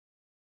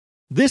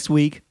This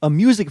week, a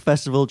music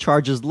festival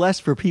charges less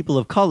for people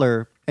of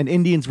color, and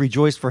Indians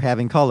rejoice for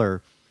having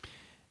color.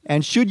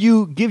 And should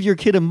you give your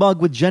kid a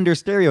mug with gender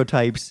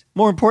stereotypes?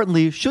 More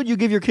importantly, should you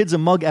give your kids a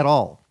mug at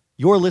all?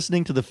 You're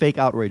listening to the Fake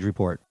Outrage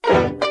Report.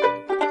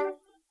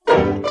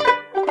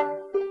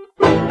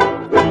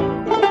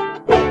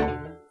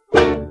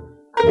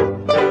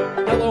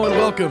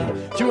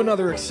 Welcome to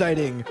another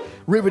exciting,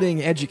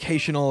 riveting,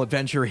 educational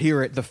adventure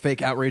here at the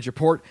Fake Outrage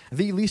Report,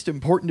 the least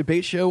important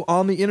debate show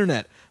on the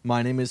internet.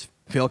 My name is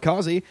Phil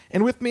Causey,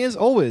 and with me as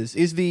always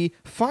is the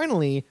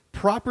finally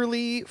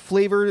properly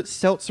flavored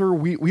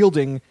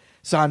seltzer-wielding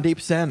Sandeep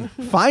Sen.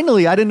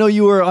 Finally, I didn't know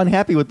you were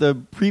unhappy with the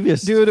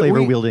previous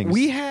flavor wieldings.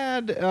 We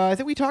had, I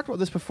think we talked about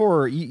this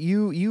before,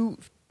 you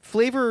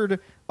flavored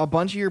a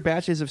bunch of your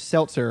batches of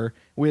seltzer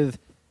with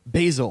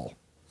basil.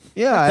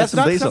 Yeah, that's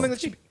not basil. something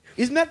that you...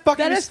 Isn't that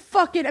fucking... That is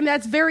fucking... I mean,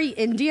 that's very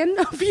Indian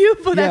of you,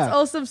 but Yeah. that's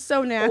also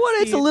so nasty.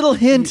 What? It's a little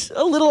hint,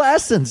 a little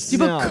essence. Do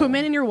you put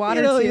cumin in your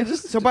water, too?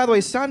 So, by the way,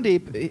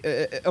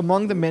 Sandeep,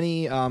 among the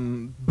many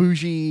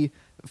bougie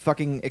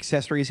fucking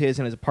accessories he has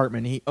in his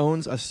apartment, he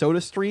owns a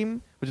Soda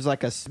Stream, which is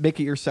like a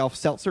make-it-yourself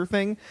seltzer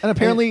thing. And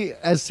apparently,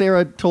 as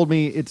Sarah told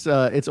me, it's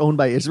owned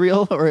by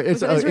Israel, or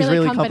it's an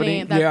Israeli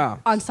company. That,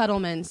 on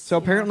settlements. So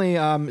apparently,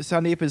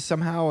 Sandeep is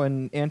somehow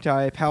an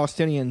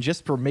anti-Palestinian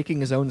just for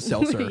making his own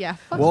seltzer. Yeah,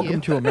 fuck Welcome you.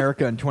 to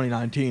America in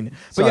 2019.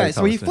 But Sorry, yeah,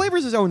 so he Palestine.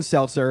 flavors his own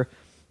seltzer,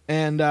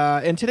 and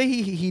today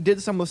he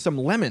did some with some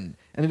lemon,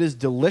 and it is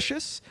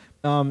delicious.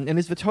 And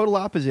it's the total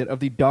opposite of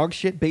the dog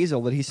shit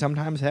basil that he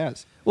sometimes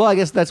has. Well, I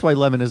guess that's why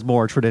lemon is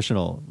more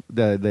traditional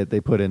that they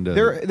put into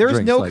There's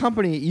drinks, no like-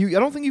 company. I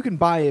don't think you can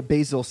buy a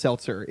basil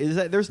seltzer. Is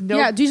that there's no?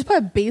 Yeah, do you just put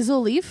a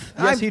basil leaf?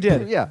 Yes, he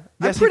did. Yeah,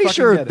 Yes, I'm pretty he fucking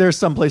sure did. there's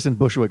some place in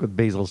Bushwick with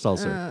basil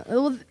seltzer.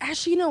 Well,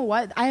 actually, you know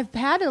what? I've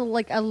had a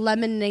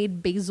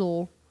lemonade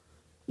basil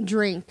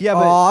drink. Yeah,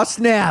 but Aw,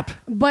 snap!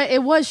 But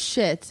it was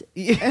shit.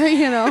 You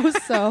know,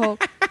 so...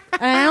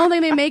 And I don't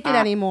think they make it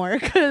anymore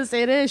because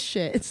it is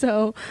shit.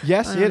 So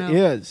yes, I don't it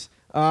know. is.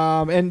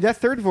 And that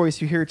third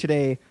voice you hear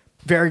today,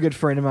 very good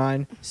friend of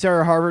mine,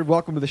 Sarah Harvard.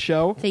 Welcome to the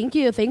show. Thank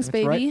you. Thanks, That's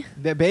baby. right.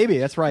 That baby.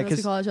 That's right. Unless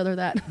we call each other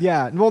that.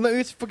 Yeah. Well, no,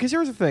 it's because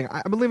here's the thing.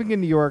 I've been living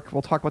in New York.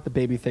 We'll talk about the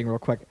baby thing real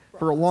quick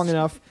for long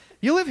enough.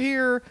 You live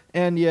here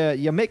and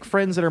you make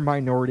friends that are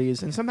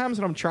minorities. And sometimes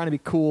when I'm trying to be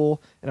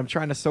cool and I'm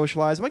trying to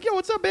socialize, I'm like, yo,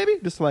 what's up, baby?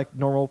 Just like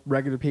normal,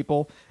 regular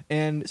people.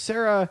 And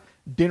Sarah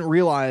didn't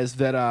realize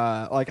that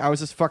I was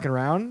just fucking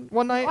around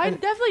one night. I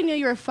and- definitely knew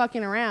you were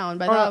fucking around,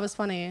 but I thought it was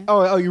funny.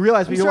 Oh, you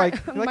realize, but I'm you're sorry.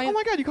 like, oh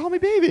my god, you call me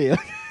baby.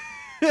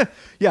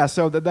 Yeah,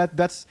 so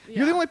that's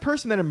you're the only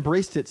person that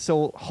embraced it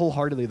so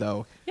wholeheartedly,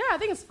 though. Yeah, I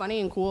think it's funny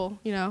and cool,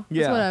 you know.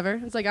 Yeah. It's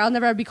whatever. It's like I'll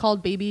never be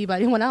called baby by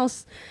anyone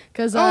else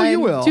because You I'm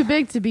will. too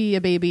big to be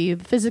a baby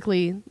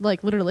physically,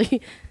 like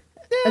literally,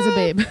 as a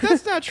babe.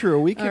 That's not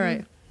true. We can. All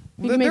right.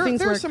 We can make things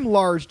there are work. some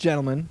large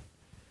gentlemen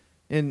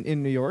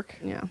in New York.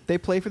 Yeah. They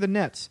play for the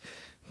Nets,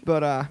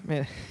 but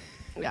man.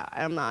 Yeah,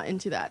 I'm not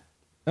into that.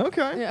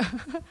 Okay. Yeah,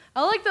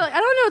 I like I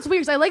don't know. It's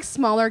weird. 'Cause I like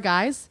smaller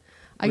guys.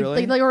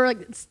 Really? Or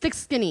like thick,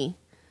 skinny.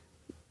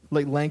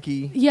 Like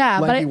lanky.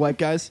 Yeah, but lanky I- white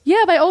guys.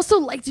 Yeah, but I also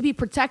like to be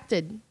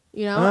protected.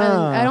 You know,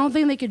 and I don't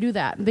think they could do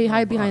that. They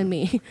hide behind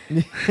me.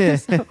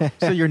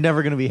 So you're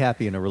never going to be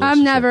happy in a relationship.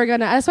 I'm never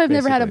gonna. That's why I've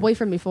never had a basically.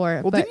 boyfriend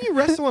before. Well, but didn't you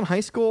wrestle in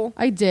high school?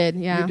 I did.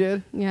 Yeah, You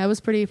did? Yeah, it was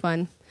pretty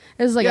fun.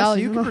 It was like, yeah, oh, so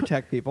you can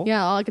protect people.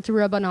 Yeah, I get to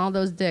rub on all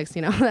those dicks.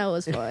 You know, that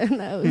was fun.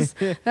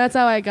 That's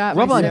how I got.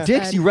 Rub my on sex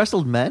dicks? ed. You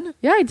wrestled men?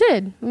 Yeah, I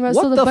did. I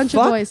wrestled What a the bunch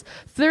fuck? of boys.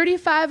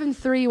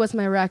 35-3 was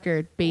my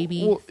record,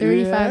 baby. Well,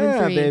 35-3.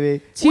 yeah,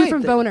 baby. Two Wait,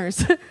 from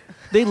boners.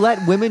 They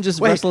let women just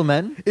Wait. wrestle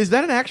men? Is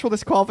that an actual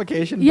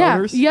disqualification? Yeah,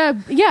 boners? yeah.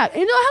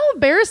 You know how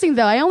embarrassing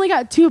though. I only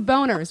got 2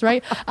 boners,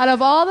 right? Out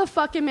of all the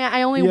fucking man,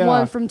 I only Yeah.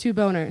 won from 2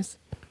 boners.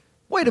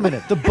 Wait a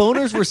minute. The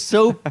boners were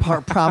so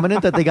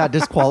prominent that they got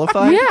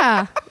disqualified?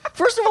 Yeah,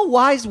 First of all,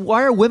 why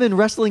are women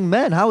wrestling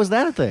men? How is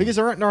that a thing? Because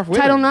there aren't enough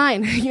women. Title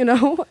IX. You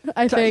know,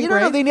 I think. you don't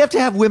right? know, they have to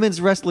have women's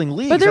wrestling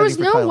leagues. But there I was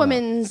think, for no Title IX.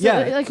 women's. Yeah.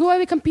 Like, who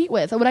would I compete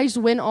with? Would I just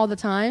win all the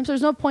time? So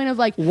there's no point of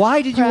like.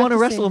 Why did you want to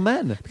practicing. wrestle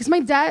men? Because my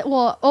dad.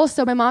 Well,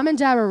 also my mom and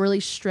dad were really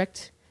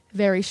strict,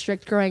 very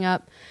strict growing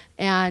up,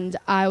 and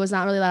I was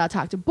not really allowed to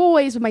talk to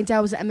boys. But my dad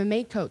was an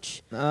MMA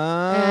coach, and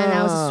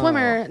I was a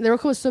swimmer. They were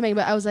cool with swimming,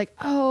 but I was like,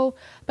 oh.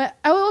 But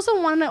I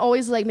also wanted to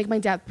always like make my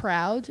dad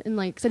proud, and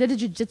like, cause I did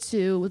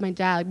jiu-jitsu with my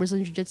dad, like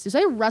Brazilian jiu-jitsu. So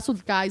I wrestled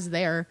with guys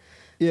there.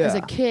 Yeah. As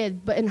a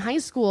kid, but in high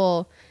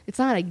school, it's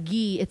not a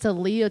gi, it's a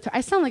leotard.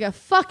 I sound like a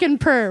fucking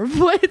perv,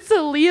 but it's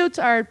a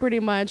leotard, pretty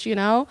much, you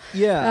know.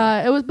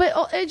 Yeah. It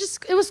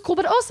was cool,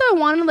 but also I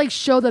wanted to like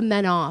show the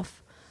men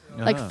off,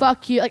 like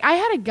fuck you. Like I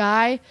had a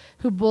guy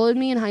who bullied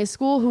me in high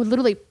school who would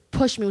literally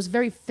push me. It was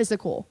very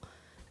physical,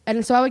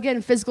 and so I would get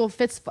in physical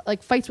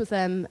fights with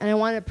him, and I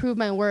wanted to prove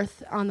my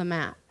worth on the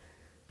mat.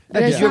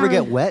 And Did it's you ever not get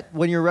really- wet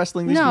when you're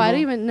wrestling these No, people? I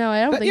didn't even. No,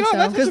 I don't You think know, so.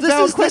 that's- Because That's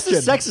a valid this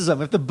is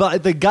sexism.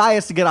 If the guy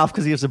has to get off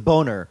because he has a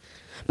boner.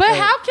 But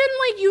how can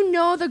like you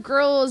know the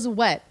girl is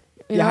wet?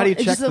 Yeah, how do you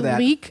It's check just for a that?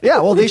 leak. Yeah,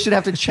 well, they should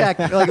have to check.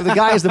 Like, if the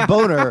guy is the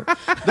boner,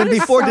 then is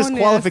before so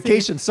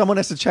disqualification, someone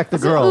has to check the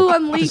So, girl ooh,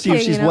 I'm to leaking. see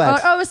if she's you know?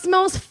 wet. Oh, it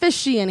smells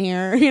fishy in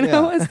here. You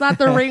know, Yeah. it's not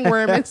the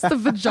ringworm; it's the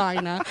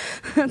vagina.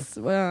 That's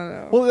well, I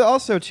don't know. Well,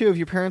 also too, if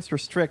your parents were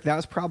strict, that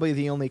was probably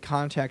the only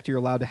contact you're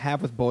allowed to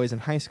have with boys in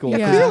high school.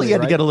 Yeah. Clearly, you had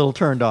to right? get a little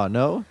turned on,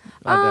 no?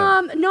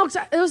 No,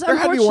 it was There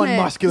had to be unfortunate. one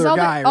muscular 'cause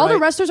guy, all the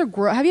right? wrestlers are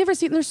gross. Have you ever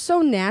seen? They're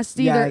so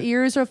nasty. Yeah. Their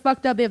ears are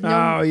fucked up. They have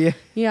no. Oh, yeah.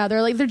 Yeah,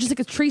 they're just like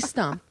a tree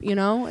stump. You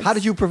know. How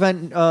did you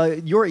prevent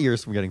your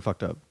ears from getting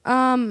fucked up?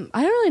 I don't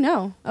really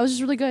know. I was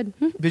just really good.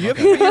 Did you have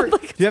to put your,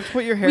 do you have to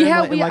put your hair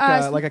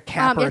in like a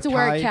cap or you have to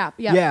wear tie? a cap.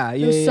 Yeah. Yeah.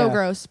 It was so yeah.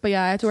 gross, but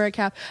yeah, I had to wear a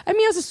cap. I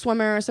mean, I was a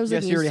swimmer, so I was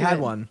Yes, like you already used to had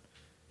it. one.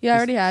 Yeah, I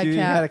already had You a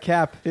cap. had a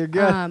cap. You're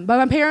good. But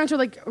my parents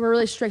were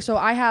really strict, so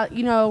I had,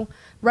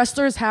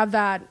 wrestlers have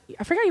that.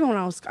 I forgot even when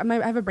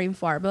I have a brain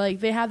fart, but like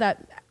they have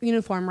that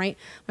uniform, right?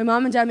 My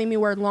mom and dad made me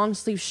wear long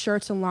sleeve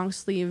shirts and long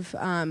sleeve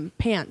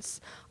pants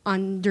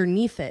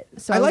underneath it.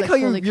 So I was, like how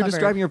you're fully covered.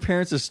 describing your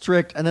parents as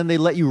strict, and then they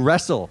let you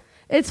wrestle.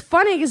 It's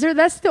funny because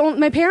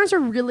my parents are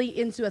really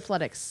into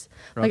athletics.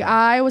 Like Okay.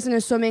 I was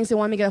into swimming, so they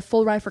wanted me to get a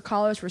full ride for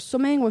college for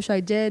swimming, which I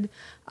did.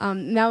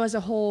 That was a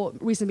whole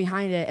reason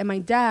behind it. And my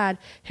dad,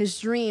 his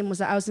dream was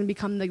that I was going to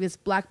become like this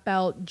black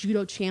belt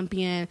judo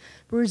champion,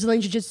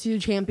 Brazilian jiu-jitsu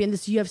champion,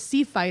 this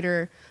UFC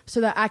fighter, so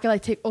that I could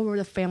like take over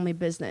the family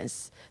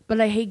business.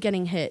 But I hate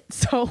getting hit,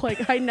 so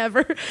like I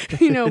never,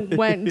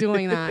 went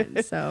doing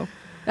that. So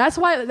that's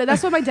why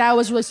my dad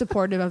was really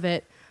supportive of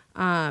it.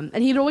 And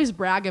he'd always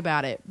brag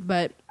about it,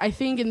 but I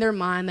think in their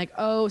mind, like,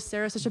 oh,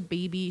 Sarah's such a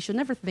baby, she'll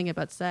never think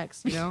about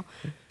sex,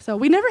 So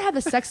we never had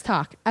the sex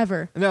talk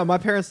ever. No, my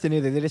parents didn't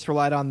either. They just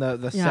relied on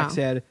the Yeah. sex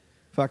ed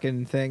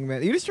fucking thing,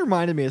 man. You just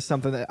reminded me of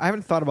something that I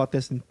haven't thought about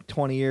this in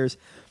 20 years.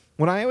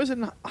 When I was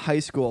in high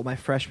school, my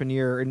freshman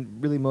year, and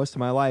really most of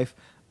my life,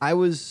 I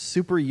was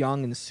super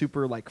young and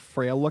super like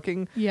frail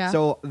looking. Yeah.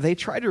 So they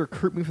tried to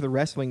recruit me for the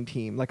wrestling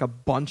team like a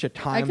bunch of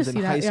times could in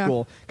see high that, yeah.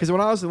 school. Because when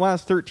I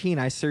was 13,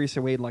 I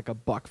seriously weighed like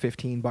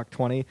 $115,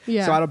 $120.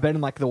 Yeah. So I'd have been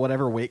in like the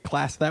whatever weight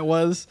class that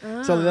was.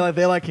 So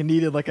they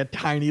needed like a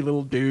tiny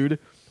little dude.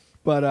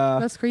 But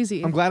That's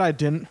crazy. I'm glad I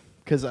didn't.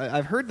 Because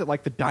I've heard that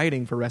like the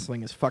dieting for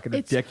wrestling is fucking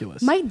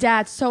ridiculous. My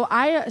dad.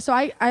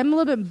 I'm a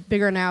little bit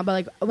bigger now, but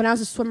like when I was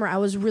a swimmer, I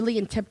was really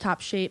in tip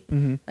top shape.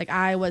 Mm-hmm. Like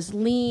I was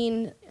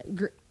lean,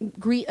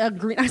 green.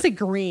 I say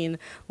green,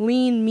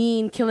 lean,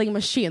 mean, killing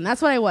machine.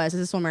 That's what I was as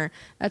a swimmer.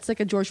 That's like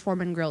a George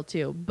Foreman grill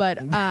too. But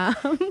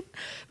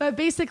but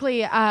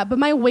basically, but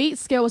my weight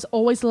scale was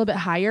always a little bit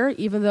higher,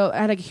 even though I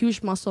had like a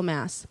huge muscle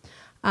mass.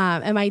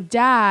 And my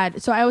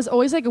dad, so I was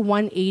always like a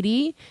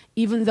 180,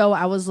 even though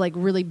I was like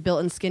really built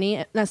and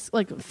skinny. That's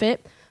like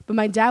fit. But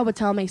my dad would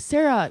tell me,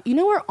 Sarah, you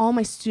know what all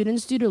my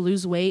students do to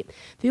lose weight?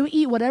 They'll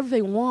eat whatever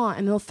they want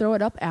and they'll throw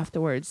it up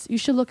afterwards. You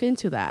should look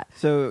into that.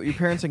 So your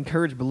parents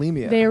encourage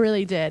bulimia. They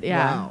really did.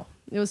 Yeah. Wow.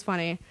 It was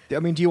funny. I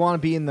mean, do you want to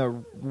be in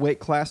the weight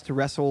class to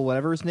wrestle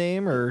whatever his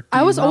name, or do I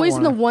you was not always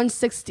in the wanna-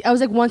 160. I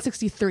was like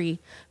 163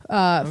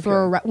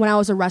 when I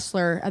was a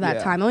wrestler at that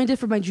Yeah. time. I only did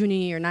for my junior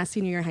year, not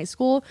senior year in high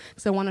school,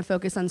 because I wanted to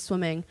focus on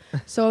swimming.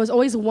 So I was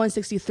always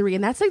 163,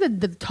 and that's like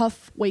the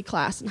tough weight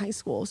class in high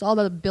school. So all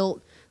the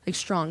built, like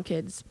strong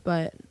kids.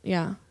 But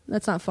yeah,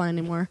 that's not fun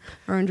anymore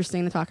or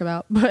interesting to talk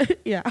about. But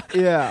yeah.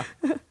 Yeah.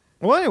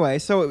 Well, anyway,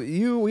 so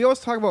we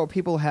always talk about what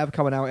people have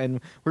coming out, and we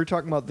were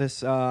talking about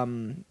this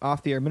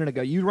off the air a minute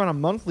ago. You run a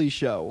monthly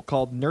show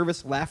called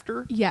Nervous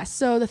Laughter. Yes.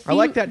 So the theme, I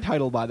like that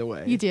title, by the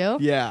way. You do?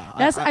 Yeah.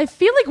 I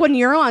feel like when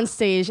you're on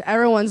stage,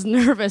 everyone's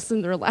nervous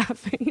and they're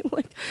laughing.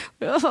 Like,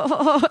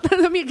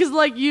 I mean, because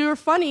like you're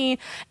funny,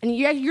 and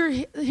you're.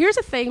 Here's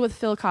the thing with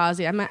Phil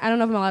Cosby. I don't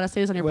know if I'm allowed to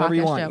say this on your whatever podcast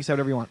you want. show. You say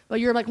whatever you want. But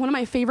you're like one of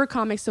my favorite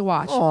comics to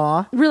watch.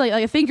 Aw. Really,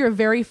 like I think you're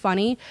very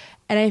funny,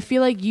 and I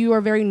feel like you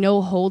are very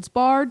no holds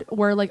barred.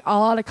 Where like a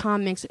lot of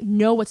comics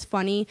know what's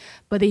funny,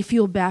 but they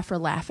feel bad for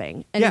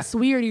laughing, and Yeah. it's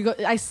weird.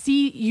 I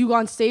see you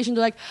on stage, and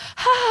they're like,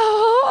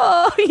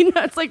 oh,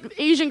 it's like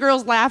Asian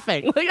girls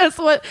laughing. Like that's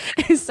what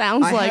it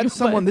sounds I like. had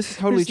someone. but This is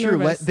totally who's true.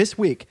 nervous. This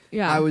week,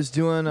 Yeah. I was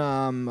doing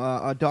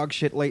a dog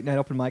shit late night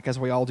open mic, as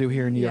we all do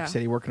here in New York Yeah.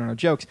 City, working on our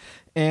jokes.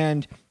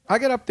 And I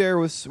got up there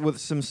with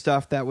some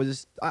stuff that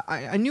was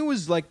I knew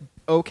was like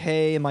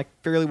okay and like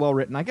fairly well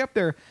written. I got up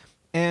there,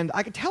 and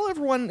I could tell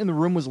everyone in the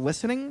room was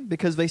listening,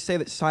 because they say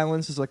that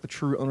silence is like the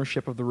true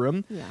ownership of the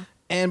room.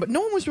 Yeah. But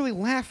no one was really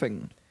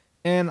laughing.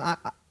 And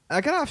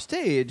I got off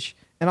stage,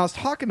 and I was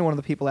talking to one of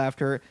the people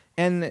after,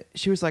 and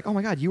she was like, "Oh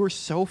my God, you were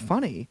so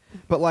funny."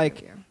 But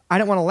like, I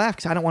didn't want to laugh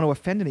because I don't want to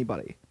offend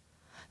anybody.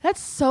 That's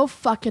so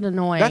fucking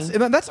annoying.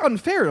 That's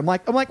unfair. I'm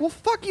like, well,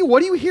 fuck you.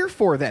 What are you here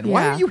for then?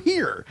 Why Yeah. are you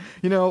here?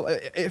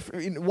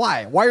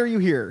 Why? Why are you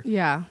here?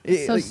 Yeah.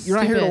 So You're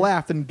not here to stupid.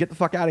 laugh. Then get the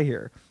fuck out of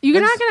here. You're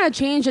And not going to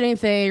change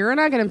anything. You're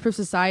not going to improve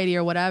society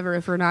or whatever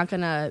if we're not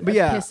going to But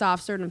yeah. piss off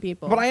certain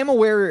people. But I am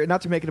aware,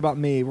 not to make it about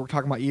me, we're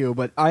talking about you,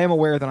 but I am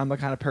aware that I'm the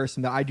kind of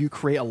person that I do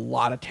create a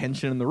lot of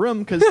tension in the room,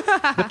 because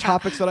the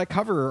topics that I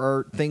cover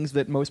are things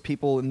that most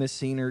people in this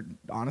scene are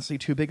honestly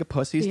too big of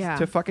pussies Yeah.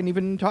 to fucking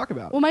even talk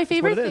about. Well, my That's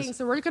favorite what it is. thing.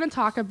 So we're going to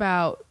talk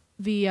about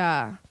the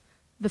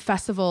the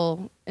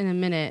festival in a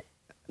minute.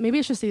 Maybe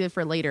I should save it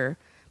for later.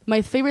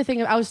 My favorite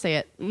thing, I'll just say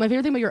it. My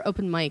favorite thing about your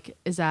open mic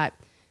is that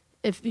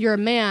if you're a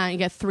man, you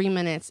get 3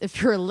 minutes.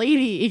 If you're a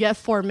lady, you get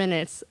 4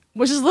 minutes,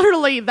 which is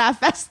literally that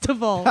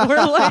festival. We're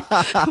like,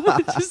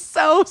 which is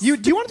so. Do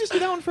you want to just do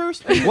that one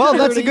first? Well,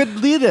 that's a good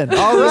lead-in.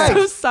 All right. I'm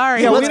so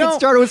sorry. Yeah, let's get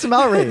started with some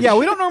outrage. Yeah,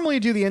 we don't normally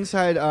do the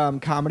inside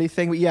comedy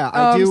thing, but yeah,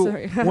 Oh, I I'm do.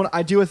 sorry. When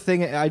I do a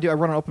thing. I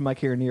run an open mic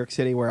here in New York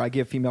City where I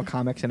give female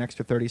comics an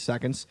extra 30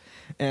 seconds,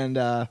 and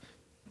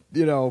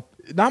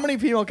not many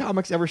female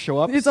comics ever show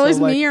up. It's so, always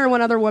like, me or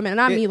one other woman.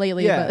 Not me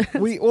lately. Yeah,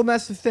 But well,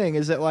 that's the thing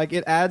is that like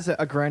it adds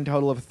a grand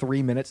total of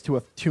 3 minutes to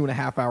a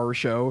 2.5 hour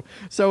show.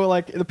 So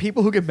like the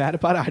people who get mad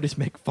about it, I just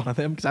make fun of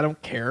them because I don't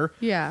care.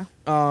 yeah.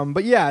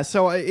 But yeah,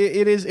 so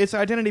it's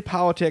identity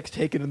politics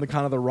taken in the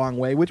kind of the wrong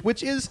way,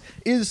 which is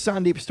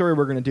Sandeep's story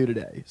we're going to do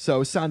today.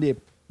 So Sandeep,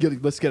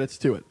 let's get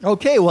to it.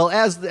 Okay, well,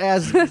 as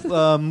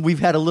we've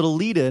had a little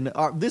lead-in,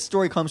 this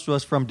story comes to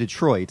us from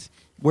Detroit,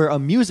 where a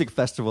music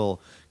festival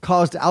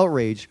caused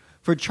outrage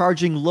for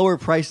charging lower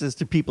prices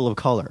to people of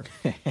color.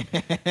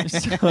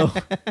 So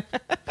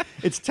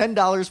it's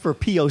 $10 for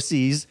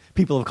POCs,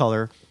 people of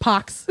color,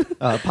 Pox.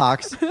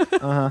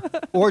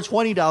 POCs, or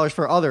 $20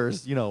 for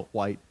others,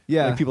 white,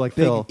 Yeah, like people like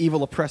big Phil.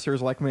 evil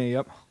oppressors like me.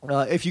 Yep.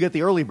 If you get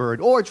the early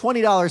bird, or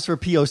 $20 for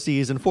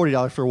POCs and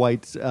 $40 for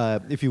whites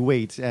if you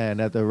wait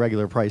and at the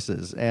regular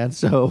prices. And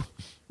so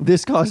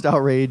this caused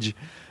outrage.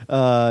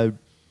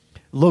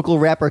 Local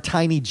rapper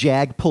Tiny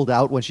Jag pulled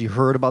out when she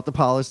heard about the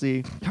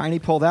policy. Tiny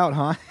pulled out,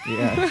 huh?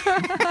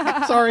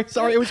 Yeah.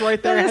 sorry, it was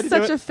right there. I That had is to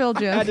do such it. a Phil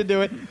I had joke. to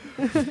do it.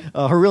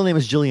 Her real name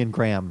is Jillian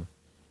Graham.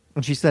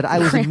 And she said, I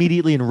was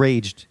immediately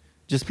enraged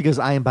just because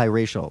I am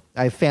biracial.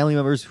 I have family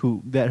members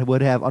that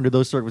would have, under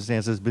those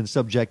circumstances, been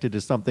subjected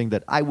to something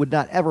that I would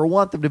not ever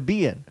want them to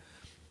be in.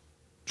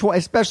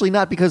 Especially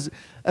not because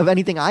of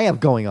anything I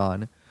have going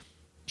on.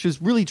 She was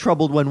really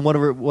troubled when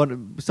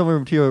some of her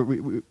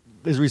material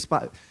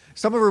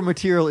some of her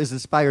material is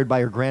inspired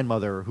by her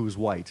grandmother, who's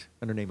white,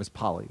 and her name is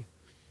Polly.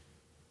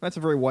 That's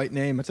a very white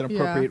name. It's an Yeah.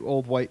 appropriate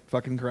old white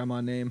fucking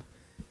grandma name.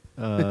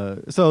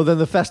 So then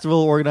the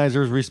festival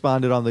organizers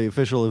responded on the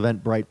official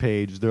Eventbrite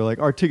page. They're like,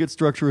 our ticket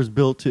structure is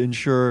built to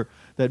ensure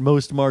that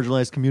most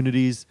marginalized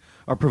communities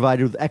are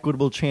provided with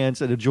equitable chance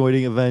at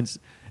enjoying events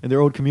in their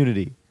own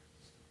community.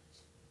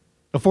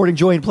 Affording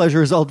joy and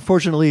pleasure is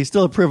unfortunately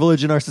still a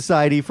privilege in our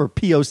society for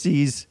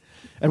POCs,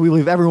 and we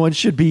believe everyone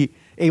should be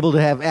able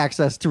to have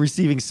access to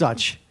receiving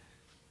such.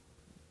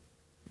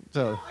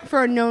 So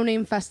For a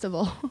no-name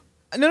festival.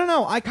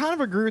 No. I kind of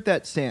agree with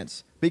that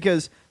stance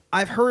because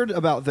I've heard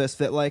about this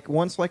that like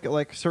once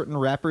like certain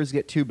rappers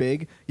get too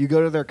big, you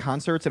go to their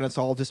concerts and it's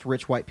all just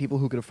rich white people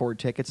who could afford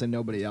tickets and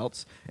nobody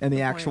else, and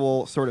the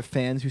actual sort of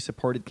fans who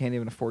supported can't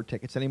even afford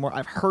tickets anymore.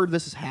 I've heard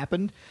this has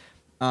happened.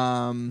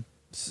 And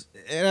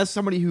as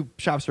somebody who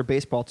shops for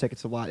baseball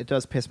tickets a lot, it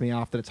does piss me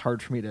off that it's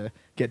hard for me to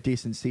get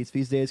decent seats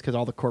these days because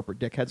all the corporate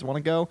dickheads want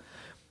to go.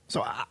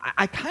 So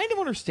I kind of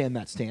understand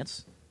that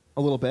stance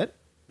a little bit.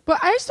 But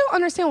I just don't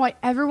understand why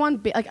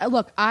everyone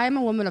look, I'm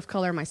a woman of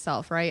color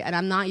myself, right? And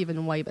I'm not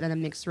even white, but I'm a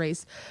mixed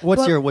race.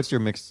 what's But- your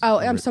mix?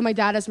 So my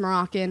dad is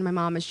Moroccan, my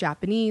mom is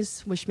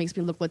Japanese, which makes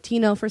me look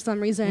Latino for some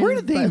reason. Where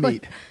did they But,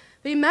 meet?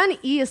 They met in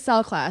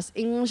ESL class.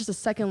 English is a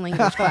second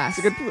language class.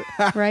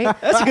 Right?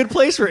 That's a good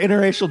place for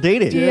interracial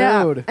dating.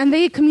 Yeah. Dude. And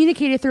they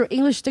communicated through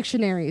English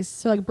dictionaries,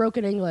 so like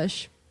broken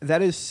English.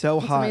 That is so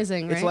hot.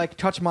 amazing, It's right? like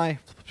touch my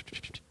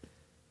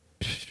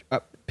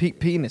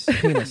penis.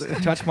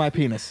 Touch my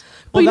penis.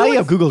 Well, you now know you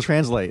have what's- Google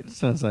Translate.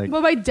 So it's like,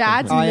 But my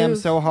dad's I am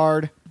moved- so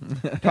hard.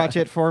 Touch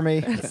it for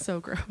me. It's so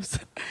gross.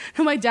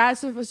 My dad,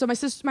 so my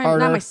sister, Harder.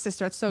 not my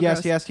sister. It's so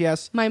Yes, gross.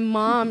 yes. My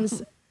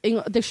mom's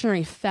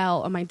dictionary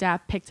fell, and my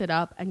dad picked it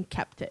up and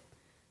kept it.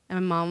 And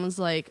my mom was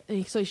like,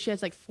 so she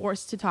was like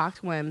forced to talk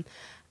to him.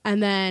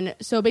 And then,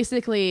 so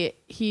basically,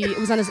 he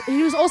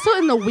was also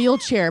in the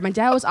wheelchair. My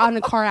dad was on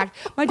a car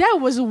accident. My dad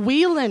was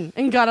wheeling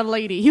and got a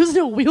lady. He was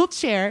in a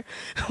wheelchair.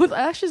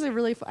 Actually,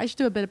 I should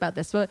do a bit about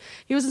this, but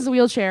he was in a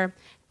wheelchair,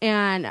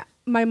 and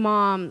my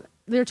mom,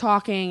 they're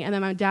talking, and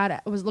then my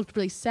dad looked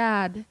really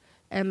sad.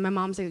 And my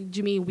mom's like,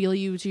 Jimmy, wheel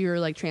you to your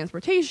like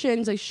transportation?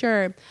 He's like,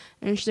 sure.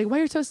 And she's like, why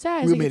are you so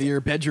sad? He's Wheel like, me to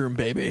your bedroom,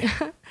 baby.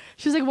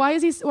 She's like, why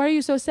are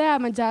you so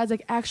sad? My dad's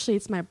like, actually,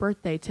 it's my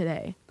birthday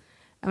today.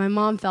 And my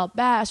mom felt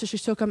bad, so she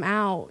took him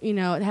out, to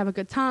have a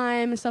good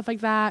time and stuff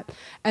like that.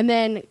 And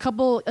then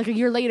a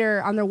year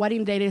later, on their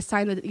wedding day, they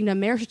signed the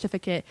marriage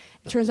certificate.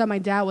 It turns out my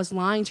dad was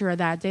lying to her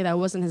that day. That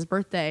wasn't his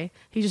birthday.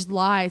 He just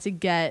lied to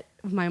get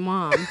my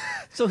mom.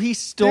 so he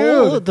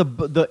stole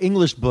the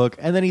English book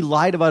and then he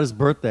lied about his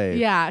birthday.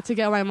 Yeah, to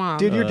get my mom.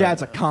 Dude, your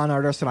dad's a con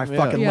artist, and I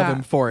fucking love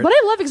him for it. But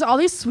I love it because all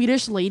these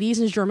Swedish ladies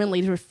and German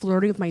ladies were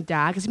flirting with my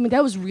dad because my dad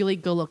was really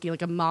good looking,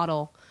 like a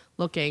model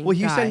looking. Well,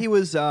 you guy. said he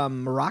was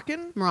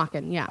Moroccan?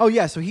 Moroccan, yeah. Oh,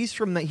 yeah, so he's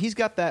from that. He's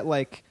got that,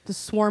 like, The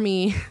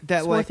swarmy,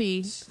 that,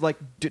 swarthy.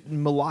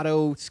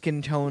 mulatto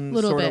skin tone,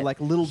 Little sort bit. of like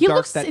little he dark.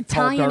 looks that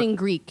Italian tall, dark. and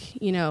Greek,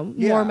 Yeah.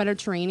 more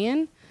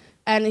Mediterranean.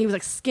 And he was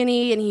like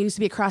skinny, and he used to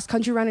be a cross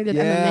country runner, did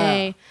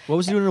Yeah. MMA. What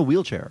was he doing in a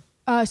wheelchair?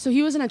 So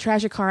he was in a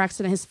tragic car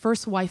accident. His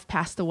first wife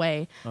passed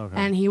away,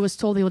 and he was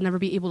told he would never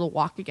be able to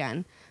walk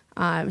again.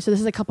 So this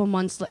is a couple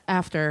months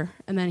after,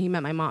 and then he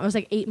met my mom. It was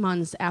like 8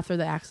 months after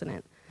the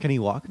accident. Can he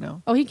walk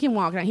now? Oh, he can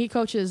walk now. He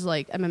coaches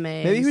like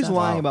MMA. Maybe he was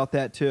lying about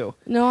that too.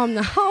 No, I'm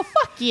not. Oh,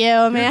 fuck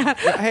you, man.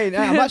 Hey,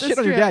 I'm not shitting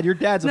on your dad. Your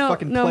dad's a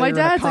fucking player my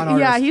dad's and a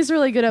con artist. he's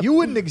really good at. You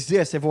wouldn't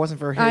exist if it wasn't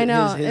for his, I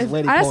know. his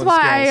lady that's pulling why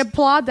skills. I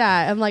applaud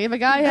that. I'm like, if a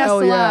guy has to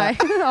lie,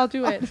 I'll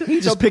do it. He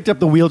just picked up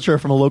the wheelchair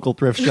from a local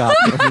thrift shop.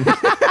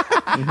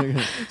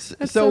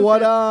 So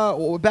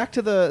what? Back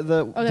to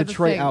the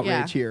Detroit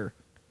outrage here.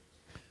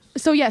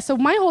 So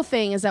my whole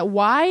thing is that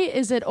why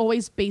is it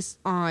always based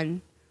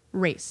on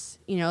race?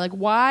 You know, like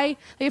why?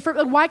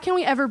 Why can't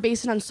we ever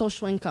base it on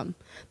social income?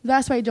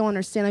 That's what I don't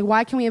understand. Like,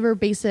 why can we ever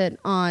base it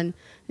on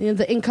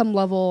the income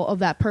level of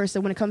that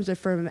person when it comes to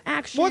affirmative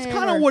action? Well, it's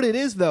kind of what it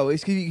is, though.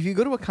 Is if you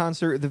go to a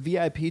concert, the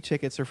VIP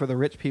tickets are for the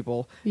rich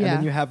people, and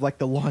then you have like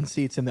the lawn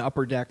seats and the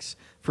upper decks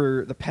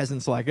for the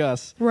peasants like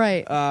us.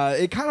 Right.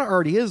 It kind of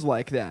already is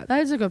like that.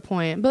 That is a good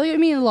point. But I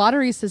mean, the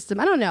lottery system,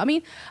 I don't know. I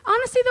mean,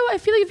 honestly, though, I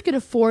feel like if you could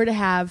afford to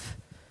have,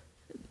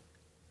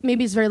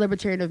 maybe it's very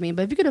libertarian of me,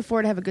 but if you could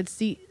afford to have a good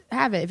seat,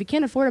 have it. If you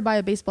can't afford to buy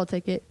a baseball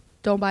ticket,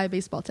 don't buy a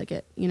baseball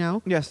ticket, you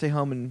know? Yeah, stay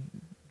home and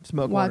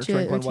smoke watch one or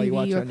drink it, one while you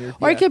watch or, on your...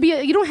 Or it could be,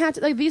 you don't have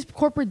to, like these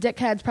corporate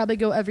dickheads probably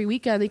go every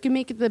weekend. They can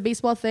make the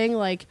baseball thing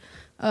like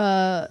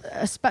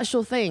a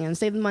special thing and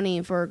save the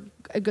money for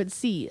a good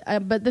seat.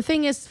 But the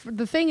thing is,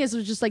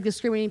 it's just like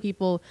discriminating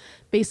people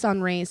based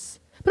on race.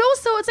 But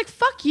also, it's like,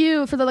 fuck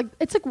you for the, like,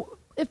 it's like,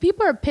 if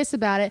people are pissed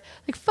about it,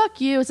 like, fuck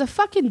you. It's a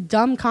fucking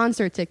dumb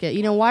concert ticket.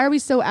 You know, why are we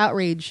so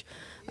outraged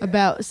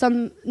about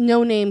some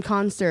no-name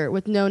concert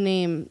with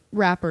no-name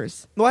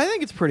rappers? Well, I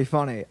think it's pretty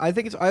funny. I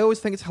always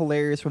think it's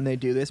hilarious when they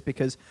do this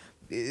because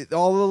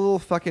all the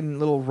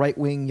little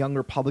right-wing young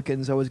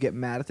Republicans always get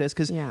mad at this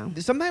because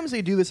sometimes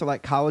they do this at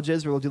like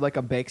colleges where they'll do like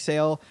a bake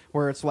sale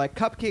where it's like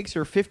cupcakes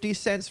are 50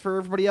 cents for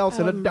everybody else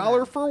and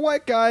 $1 for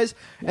white guys.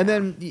 And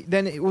then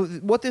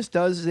what this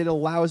does is it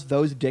allows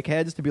those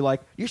dickheads to be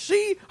like, you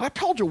see, I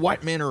told you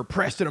white men are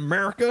oppressed in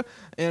America.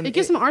 And it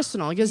gives them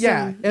arsenal. It gives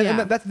them,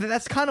 and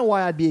that's kind of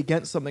why I'd be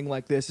against something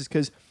like this is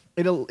because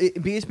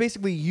it's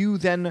basically you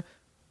then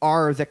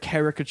are the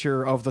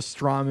caricature of the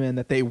strawman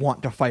that they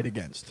want to fight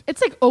against.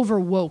 It's like over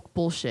woke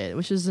bullshit,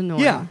 which is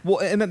annoying. Yeah, well,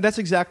 and that's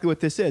exactly what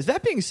this is.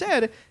 That being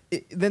said,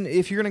 then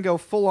if you're going to go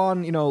full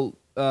on,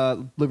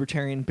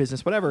 libertarian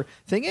business, whatever,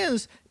 thing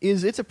is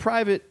it's a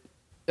private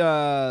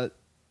entity.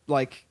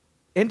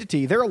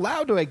 They're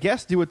allowed to, I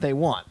guess, do what they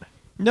want.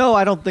 No,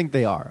 I don't think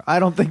they are. I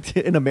don't think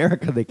in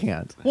America they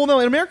can't. Well, no,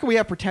 in America we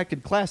have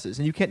protected classes,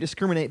 and you can't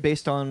discriminate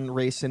based on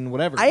race and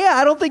whatever.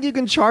 I don't think you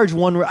can charge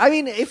one. I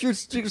mean, if you're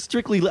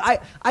strictly,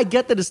 I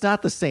get that it's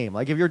not the same.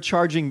 Like if you're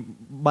charging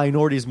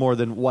minorities more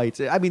than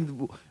whites, I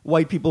mean,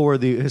 white people were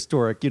the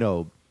historic,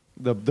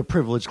 the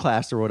privileged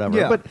class or whatever.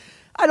 Yeah. But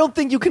I don't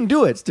think you can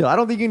do it still. I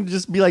don't think you can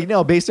just be like,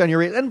 no, based on your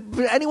race. And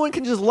anyone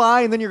can just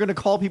lie, and then you're going to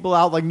call people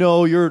out like,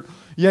 no, you're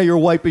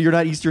white, but you're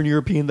not Eastern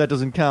European. That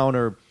doesn't count.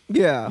 Or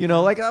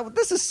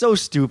this is so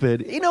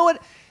stupid. You know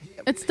what?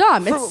 It's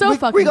dumb. It's so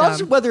fucking regardless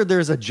dumb. of whether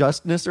there's a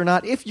justness or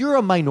not, if you're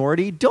a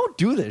minority, don't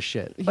do this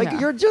shit. Like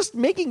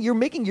you're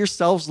making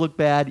yourselves look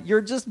bad.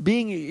 You're just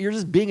being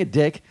a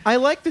dick. I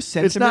like the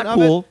sentiment. It's not of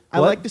cool. It. I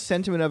like the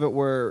sentiment of it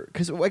where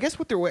because I guess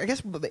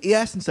the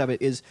essence of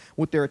it is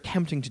what they're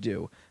attempting to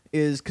do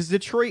is because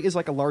Detroit is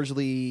like a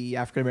largely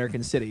African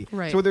American city,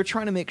 right? So they're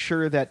trying to make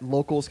sure that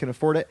locals can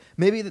afford it.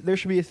 Maybe there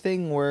should be a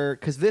thing where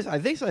because this I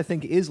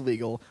think is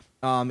legal.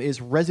 Is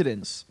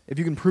residence. If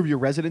you can prove your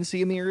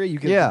residency in the area, you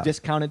get a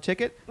discounted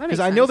ticket. Because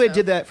I know they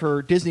did that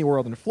for Disney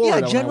World in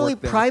Florida. Yeah, generally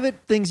private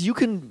things you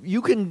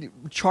can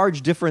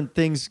charge different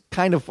things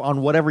kind of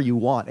on whatever you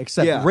want,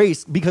 except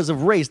race because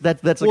of race.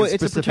 That's like a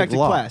specific it's a protected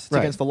law. class. It's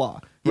against the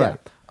law. Right.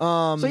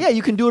 So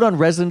you can do it on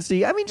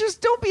residency. I mean,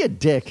 just don't be a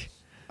dick.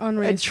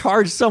 And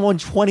charge someone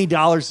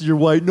 $20 you're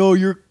white. No,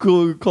 you're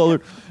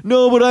colored.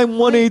 No, but I'm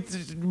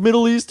 1/8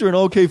 Middle Eastern.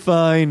 Okay,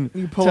 fine.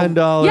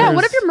 $10. Yeah,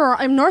 what if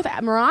you're North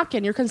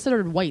Moroccan? You're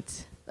considered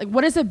white. Like,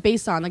 what is it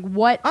based on? Like,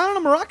 what? I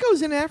don't know.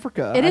 Morocco's in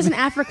Africa. It is in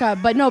Africa,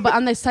 but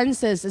on the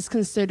census, it's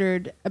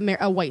considered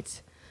a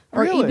white.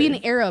 Or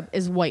being Arab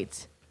is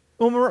white.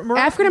 Well,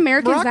 African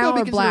Americans now are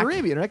because black. they're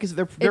Arabian, right? Because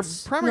their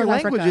primary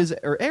languages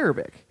are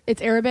Arabic. It's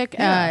Arabic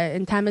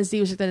and Tamazight,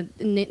 which is the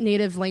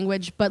native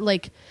language. But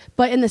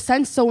in the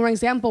sense, so for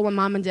example, when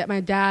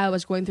my dad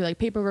was going through like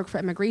paperwork for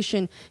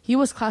immigration, he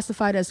was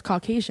classified as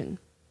Caucasian.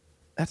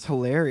 That's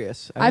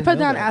hilarious. I put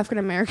down African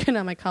American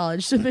on my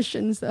college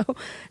submissions, though,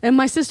 and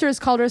my sister has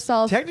called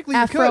herself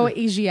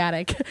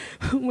Afro-Asiatic,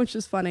 which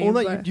is funny.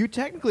 Well, no, you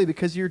technically,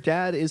 because your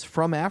dad is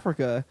from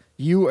Africa,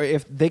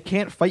 if they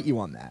can't fight you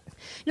on that.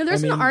 No,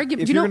 there's an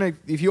argument.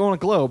 If you own a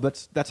globe,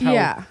 that's how.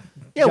 Yeah.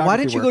 Why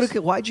didn't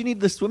you why'd you need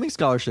the swimming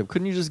scholarship?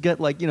 Couldn't you just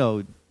get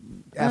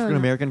African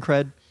American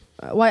cred?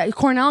 Why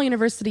Cornell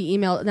University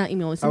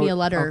sent me a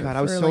letter. Oh God,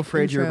 I was so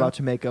afraid you were about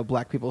to make a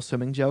black people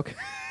swimming joke.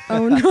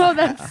 Oh no,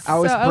 that's I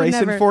was so,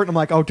 bracing never. for it. And I'm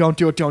like, oh, don't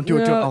do it, don't do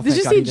it. Don't. Oh, Did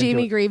you thank God see he didn't do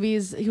Jamie it.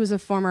 Gravy's? He was a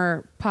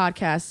former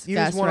podcast He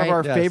guest, was one right? of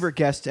our Yes. favorite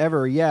guests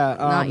ever. Yeah.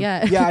 Not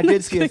yet. Yeah, I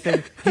did see a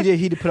thing.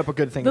 He did put up a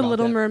good thing. The about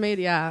Little that. Mermaid,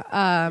 yeah.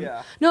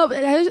 Yeah. No, but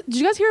did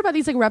you guys hear about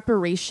these like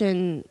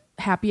reparation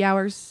happy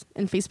hours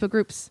in Facebook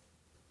groups?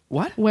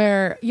 What?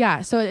 Where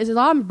so it's a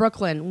lot in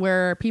Brooklyn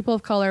where people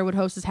of color would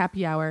host this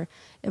happy hour,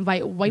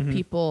 invite white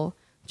people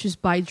to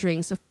just buy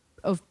drinks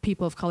of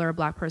people of color or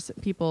black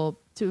people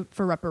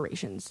for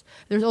reparations.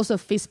 There's also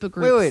Facebook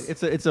groups.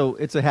 Wait,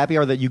 it's a happy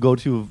hour that you go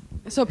to.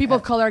 So people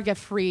of color get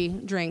free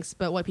drinks,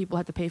 but white people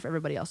have to pay for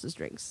everybody else's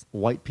drinks.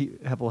 White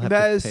people have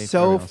That to is pay so for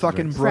everyone else's fucking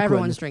drinks. Brooklyn. For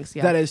everyone's drinks,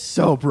 yeah. That is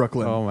so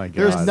Brooklyn. Oh my God.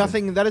 There's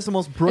nothing. That is the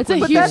most Brooklyn.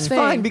 a But huge that's thing.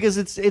 fine because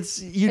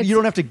you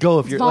don't have to go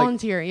if you're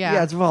volunteer, like, yeah.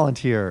 Yeah, it's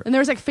volunteer. And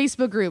there's like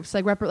Facebook groups,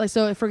 like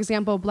so for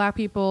example, black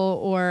people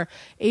or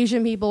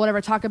Asian people,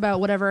 whatever, talk about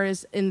whatever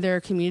is in their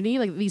community,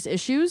 like these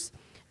issues,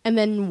 and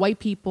then white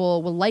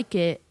people will like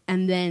it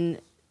and then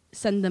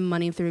send them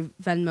money through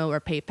Venmo or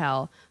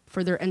PayPal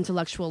for their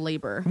intellectual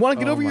labor. Want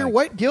to get Oh over your my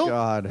white guilt?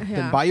 God. Yeah.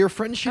 Then buy your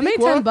friend I made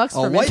Shaniqua $10 a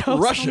from white it, though,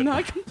 so Russian. I'm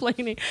not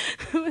complaining.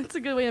 It's a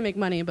good way to make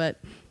money, but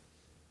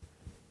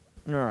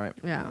All right.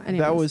 yeah. That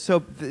anyways. was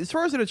so. As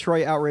far as the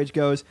Detroit outrage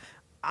goes,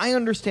 I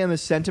understand the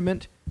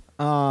sentiment,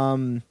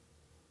 but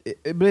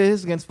it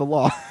is against the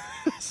law.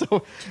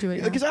 So, do it,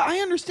 yeah. because I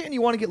understand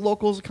you want to get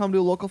locals to come to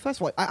a local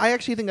festival. I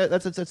actually think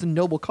that's a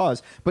noble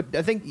cause. But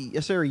I think,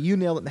 Sarah, you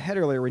nailed it in the head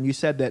earlier when you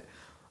said that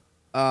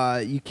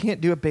you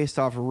can't do it based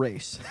off of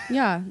race.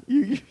 Yeah.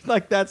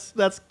 Like that's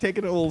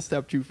taking it a little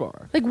step too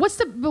far. Like what's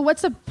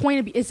the point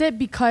of is it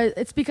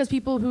because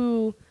people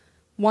who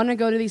want to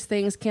go to these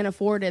things can't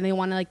afford it and they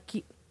want to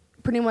like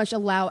pretty much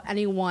allow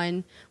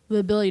anyone with the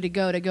ability to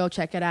go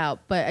check it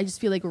out. But I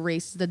just feel like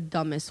race is the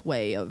dumbest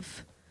way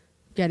of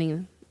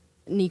getting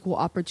an equal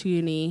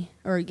opportunity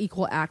or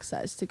equal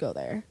access to go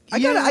there. I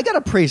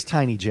gotta praise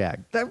Tiny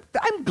Jag.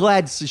 I'm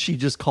glad she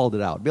just called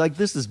it out. Be like,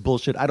 this is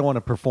bullshit. I don't want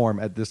to perform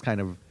at this kind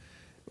of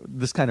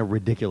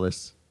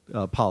ridiculous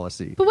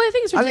policy. But what I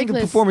think is I think the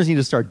ridiculous performers need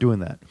to start doing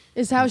that.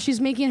 is how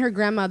she's making her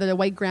grandmother, the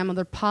white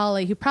grandmother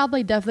Polly, who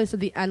probably definitely said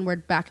the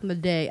N-word back in the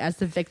day, as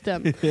the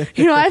victim.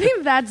 You know, I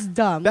think that's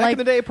dumb. Back like, in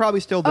the day, it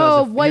probably still does.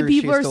 oh, if he white or she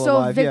people is are still so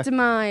alive. Yeah.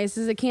 victimized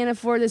because they can't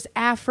afford this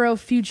Afro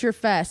Future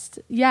Fest.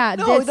 Yeah,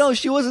 No,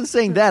 she wasn't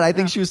saying that. I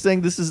think she was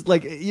saying this is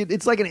like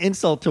it's like an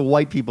insult to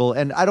white people,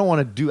 and I don't want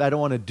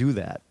to do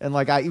that. And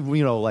like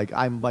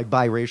I'm like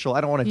biracial.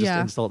 I don't want to just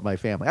insult my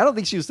family. I don't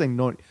think she was saying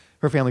no.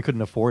 Her family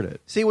couldn't afford it.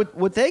 See,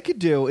 what they could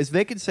do is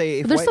they could say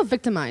if But they're white, still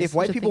victimized, If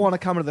white which I people think- want to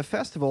come to the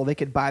festival, they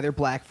could buy their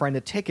black friend a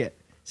ticket.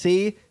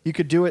 See, you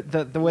could do it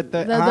with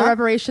the The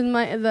reparation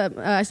mic.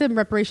 I said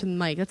reparation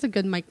mic. That's a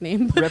good mic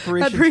name.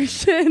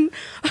 Reparation-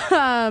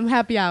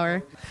 Happy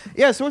hour.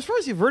 Yeah. So as far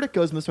as the verdict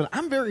goes in this one,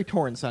 I'm very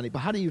torn, Sonny. But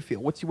how do you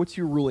feel? What's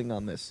your ruling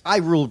on this? I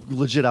rule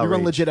legit outrage. You're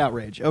on legit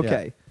outrage.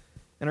 Okay.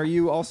 And are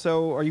you with?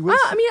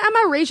 I mean,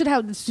 I'm outraged at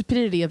how the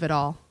stupidity of it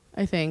all.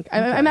 I think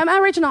I'm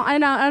outraged. I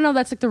don't know.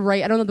 That's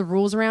like I don't know the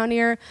rules around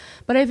here,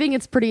 but I think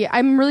it's pretty.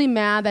 I'm really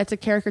mad that's a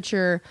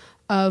caricature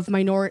of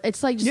minority.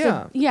 It's like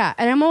just Yeah.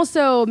 and I'm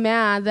also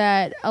mad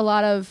that a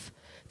lot of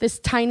this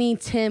Tiny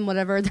Tim,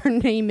 whatever their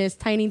name is,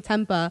 Tiny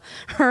Tempa,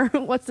 or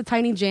what's the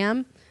Tiny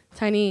Jam,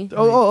 Tiny.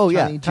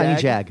 Tiny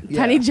Jag. Yeah.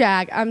 Tiny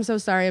Jag. I'm so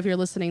sorry if you're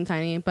listening,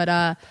 Tiny, but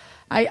I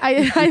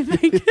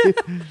think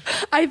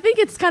I think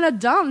it's kind of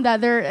dumb that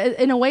they're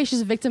in a way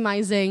she's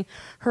victimizing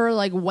her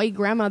like white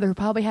grandmother who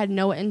probably had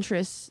no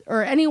interest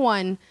or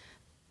anyone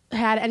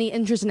had any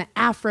interest in an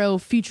Afro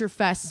Future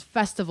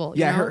Festival.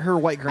 Yeah, you know? her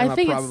white grandma. I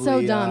think it's so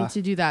probably, dumb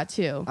to do that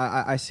too.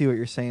 I see what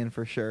you're saying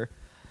for sure.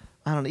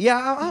 I don't know.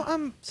 Yeah,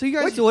 I'm. So you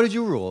guys. Wait, so what did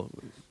you rule?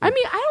 I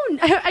mean,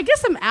 I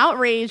guess I'm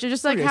outraged. It's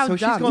just like Okay, how so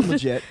dumb. she's going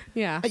legit.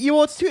 Yeah.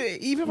 Well, it's 2.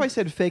 Even if I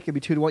said fake, it'd be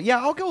 2-1. Yeah,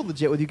 I'll go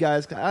legit with you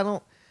guys. I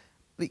don't.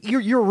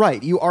 You're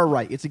right. You are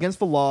right. It's against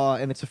the law,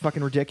 and it's a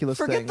fucking ridiculous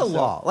thing. Forget the so-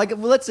 law. Like,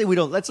 let's say we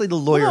don't. Let's say the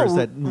lawyers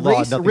that law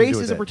race, nothing race to do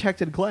with is a it.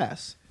 protected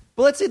class.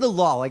 But let's say the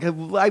law. Like,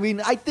 I mean,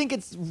 I think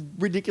it's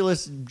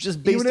ridiculous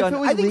just based Even if on. it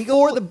was I think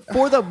legal?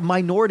 for the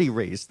minority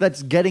race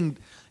that's getting.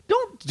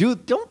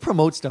 Don't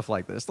promote stuff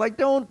like this. Like,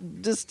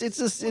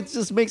 it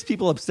just makes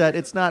people upset.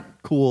 It's not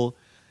cool.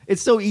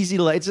 It's so easy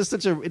to. It's just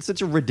such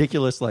a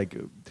ridiculous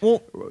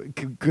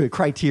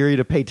criteria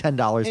to pay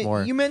 $10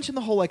 more. You mentioned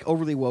the whole like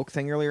overly woke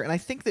thing earlier, and I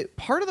think that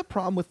part of the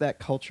problem with that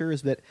culture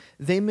is that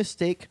they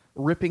mistake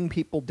ripping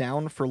people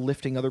down for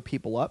lifting other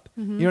people up.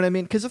 Mm-hmm. You know what I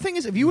mean? Because the thing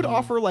is, if you would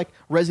offer like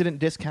resident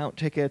discount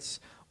tickets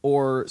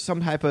or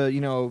some type of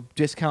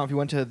discount if you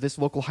went to this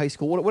local high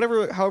school,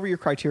 whatever, however your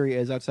criteria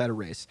is outside of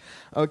race,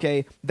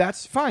 okay,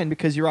 that's fine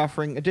because you're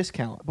offering a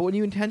discount. But when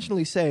you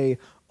intentionally say,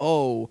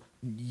 "Oh,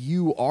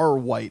 you are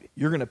white,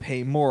 you're gonna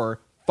pay more,"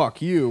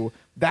 fuck you.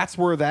 That's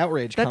where the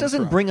outrage That comes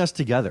doesn't from. bring us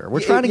together.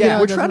 We're Yeah, trying to yeah.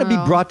 we're It trying to doesn't be at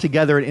all. brought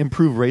together and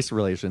improve race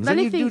relations. But And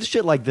I you do think-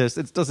 shit like this,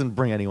 it doesn't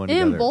bring anyone It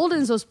together.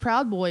 emboldens those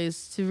Proud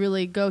Boys to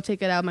really go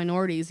take it out of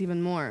minorities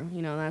even more.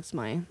 That's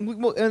my...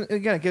 Well, and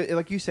again,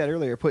 like you said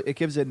earlier, it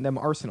gives them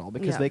arsenal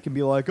because Yeah. they can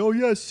be like, oh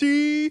yeah,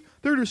 see,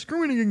 they're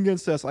discriminating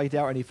against us. I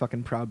doubt any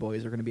fucking Proud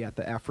Boys are going to be at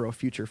the Afro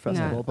Future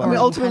Festival. No. But I mean,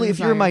 Or ultimately, if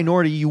you're a desire.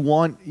 minority, you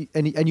want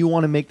and you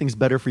want to make things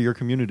better for your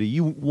community.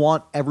 You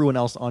want everyone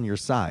else on your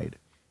side.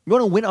 You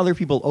want to win other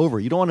people over.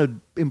 You don't want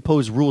to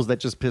impose rules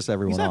that just piss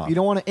everyone exactly. off. You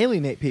don't want to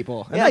alienate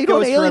people. And Yeah, that you don't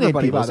goes for alienate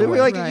everybody, people. by So the way.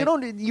 like, Right. you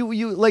don't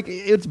you like.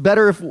 It's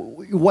better if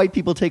white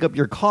people take up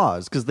your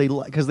cause because they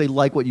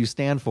like what you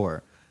stand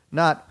for.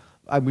 Not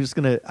I'm just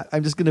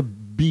gonna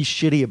be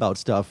shitty about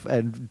stuff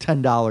and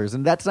 $10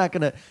 and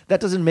that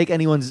doesn't make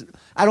anyone's.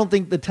 I don't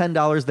think the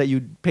 $10 that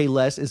you pay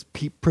less is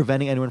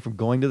preventing anyone from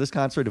going to this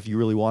concert if you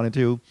really wanted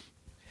to.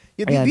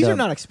 Yeah, And, these are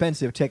not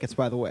expensive tickets,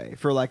 by the way,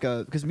 for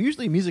because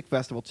usually music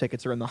festival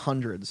tickets are in the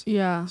hundreds.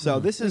 Yeah. So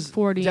this Like is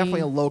 40,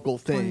 definitely a local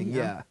thing. 20,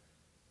 yeah.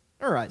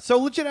 yeah. All right. So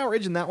legit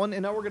outrage in that one,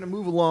 and now we're going to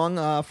move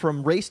along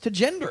from race to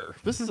gender.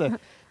 This is a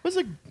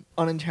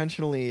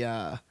unintentionally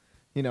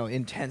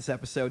intense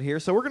episode here.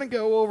 So we're going to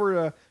go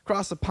over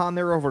across the pond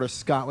there over to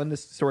Scotland.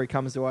 This story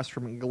comes to us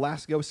from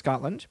Glasgow,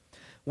 Scotland,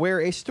 where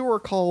a store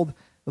called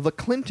the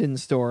Clinton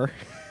Store.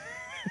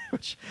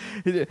 Which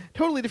is a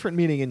totally different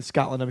meaning in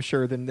Scotland, I'm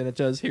sure, than it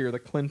does here.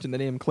 The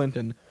name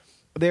Clinton.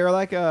 They're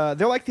like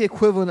the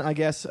equivalent, I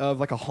guess, of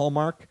like a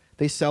Hallmark.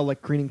 They sell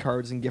like greeting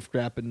cards and gift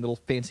wrap and little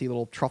fancy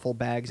little truffle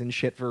bags and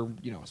shit for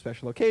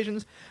special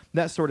occasions,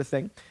 that sort of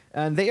thing.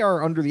 And they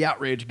are under the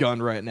outrage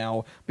gun right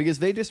now because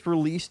they just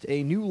released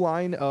a new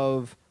line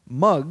of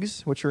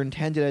mugs, which are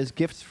intended as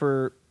gifts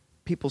for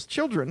people's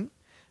children.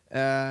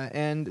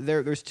 And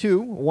there's two.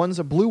 One's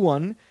a blue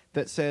one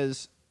that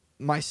says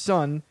 "My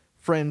son."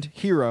 Friend,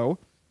 hero,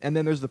 and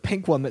then there's the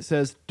pink one that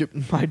says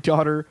my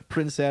daughter,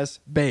 princess,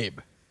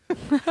 babe.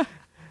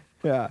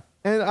 Yeah,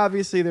 and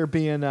obviously they're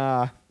being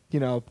called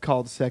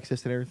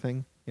sexist and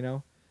everything.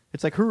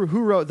 It's like who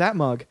wrote that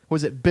mug?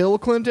 Was it Bill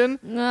Clinton?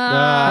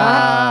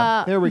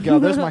 Ah. There we go.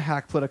 There's my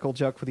hack political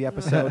joke for the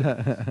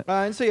episode.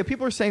 And so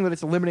people are saying that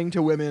it's limiting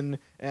to women,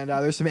 and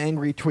there's some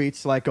angry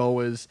tweets like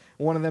always.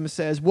 One of them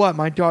says, "What?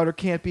 My daughter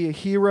can't be a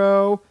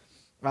hero."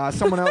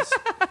 Someone else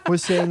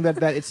was saying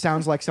that it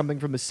sounds like something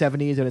from the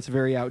 70s and it's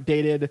very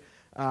outdated.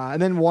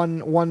 And then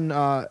one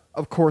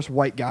of course,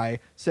 white guy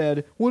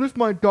said, "What if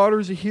my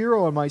daughter's a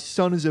hero and my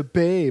son is a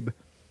babe?"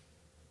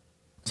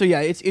 So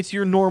yeah, it's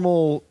your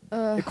normal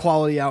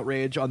equality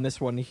outrage on this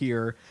one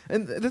here.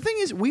 And the thing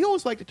is, we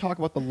always like to talk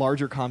about the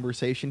larger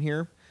conversation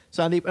here,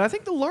 Sandeep. And I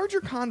think the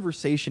larger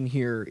conversation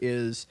here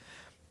is,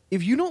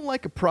 if you don't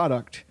like a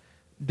product,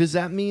 does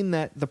that mean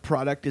that the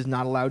product is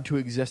not allowed to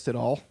exist at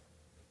all?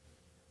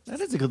 That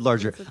is a good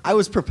larger. I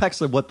was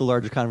perplexed at what the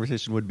larger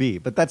conversation would be,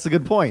 but that's a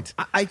good point.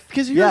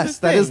 Because Yes,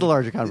 that is the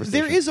larger conversation.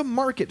 There is a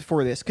market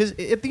for this because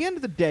at the end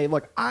of the day,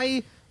 look,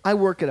 I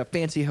work at a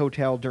fancy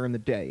hotel during the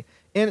day,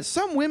 and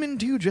some women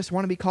do just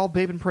want to be called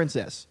babe and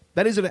princess.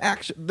 That is an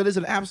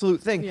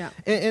absolute thing. Yeah.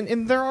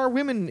 And there are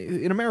women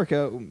in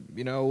America,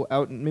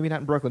 out maybe not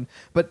in Brooklyn,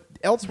 but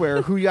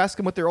elsewhere, who you ask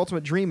them what their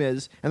ultimate dream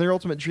is, and their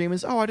ultimate dream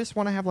is, I just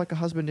want to have like a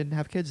husband and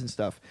have kids and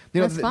stuff.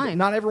 That's fine.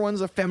 Not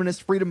everyone's a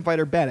feminist freedom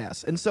fighter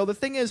badass. And so the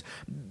thing is,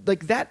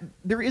 like that,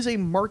 there is a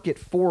market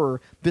for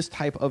this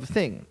type of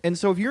thing. And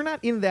so if you're not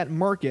in that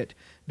market,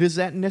 does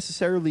that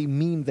necessarily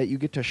mean that you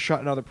get to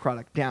shut another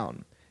product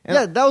down? And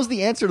Yeah, that was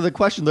the answer to the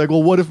question. Like,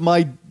 well, what if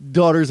my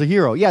daughter's a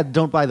hero? Yeah,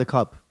 don't buy the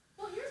cup.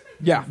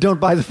 yeah. Don't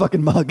buy the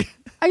fucking mug.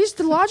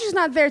 The logic's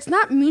not there. It's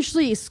not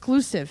mutually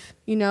exclusive,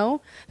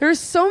 There's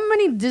so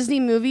many Disney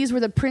movies where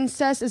the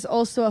princess is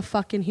also a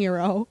fucking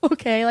hero,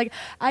 okay? Like,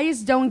 I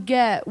just don't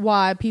get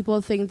why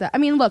people think that. I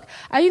mean, look,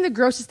 I think the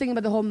grossest thing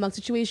about the whole mug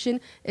situation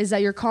is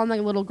that you're calling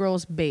like little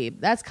girls babe.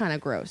 That's kind of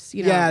gross,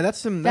 Yeah, that's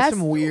some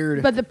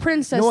weird. But the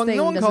princess no one thing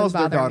doesn't calls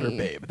their bother daughter me.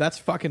 babe. That's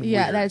fucking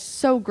Yeah, weird. that's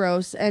so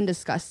gross and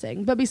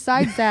disgusting. But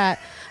besides that,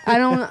 I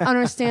don't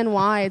understand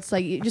why it's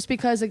like just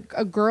because a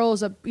girl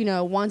is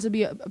wants to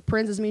be a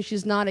princess means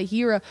she's not a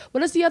hero.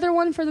 What is the other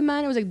one for the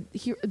men? It was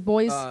like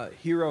boys.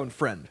 Hero and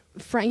friend.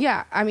 Friend.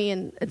 Yeah, I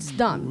mean it's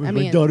dumb. I my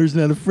mean, daughter's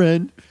not a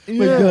friend. My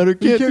Yeah, daughter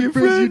you can't be a praise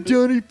your friend.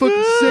 daughter, you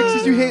fucking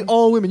sexist. You hate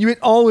all women. You hate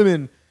all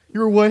women.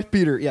 You're a wife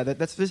beater. Yeah,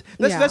 that's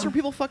Yeah. where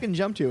people fucking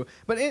jump to.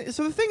 But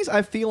so the thing is,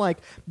 I feel like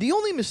the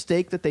only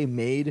mistake that they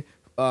made,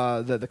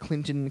 the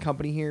Clinton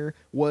company here,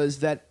 was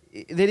that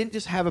they didn't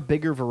just have a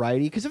bigger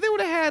variety. Because if they would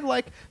have had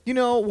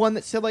one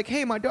that said like,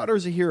 "Hey, my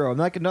daughter's a hero," and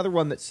like another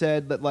one that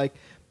said that like,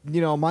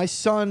 my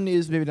son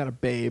is maybe not a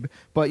babe,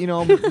 but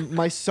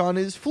my son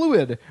is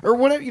fluid or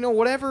whatever,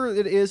 whatever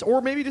it is,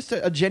 or maybe just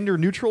a gender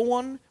neutral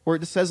one where it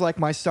just says like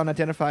my son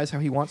identifies how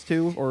he wants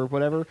to or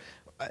whatever.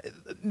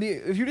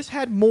 If you just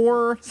had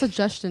more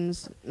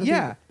suggestions.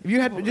 yeah, if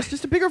you had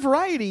just a bigger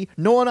variety,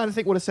 no one I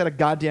think would have said a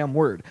goddamn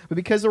word. But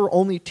because there were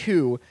only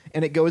two,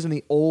 and it goes in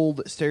the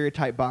old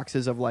stereotype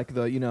boxes of like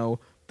the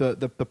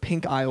the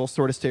pink aisle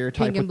sort of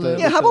stereotype. Pink and with the,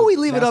 blue. Yeah, how about we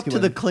leave it up to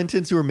masculine. the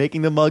Clintons who are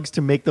making the mugs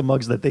to make the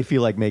mugs that they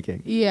feel like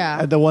making?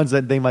 Yeah. And the ones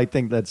that they might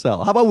think that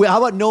sell. How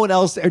about no one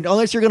else,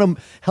 unless you're going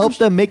to help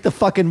them make the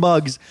fucking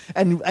mugs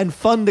and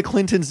fund the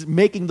Clintons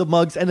making the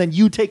mugs, and then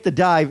you take the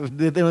dive if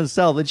they don't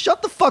sell, then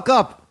shut the fuck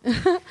up.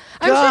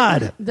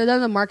 God. Sure they've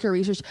done the market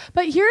research.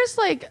 But here's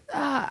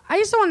I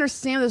just don't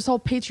understand this whole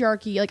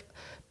patriarchy,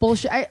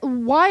 bullshit.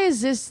 Why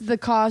is this the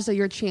cause that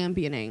you're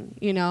championing?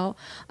 Out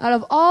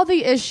of all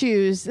the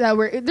issues that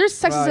there's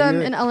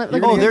sexism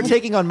and they're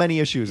taking on many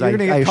issues. You're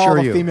going to I get called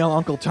assure you. a female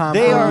Uncle Tom.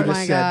 They for are- what you Oh just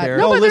my said God. there.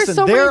 No, but there's listen,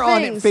 so many they're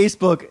on things.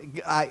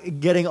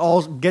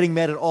 Facebook getting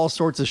mad at all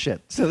sorts of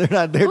shit. So they're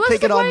Well,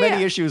 taking that's on the way-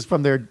 many issues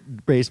from their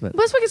basement.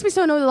 But that's what gets me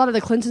so annoyed with a lot of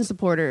the Clinton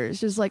supporters.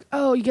 Just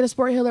oh, you get to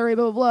support Hillary,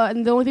 blah, blah, blah.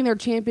 And the only thing they're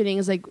championing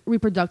is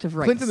reproductive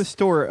rights. Clinton the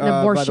store, and by the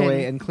abortion.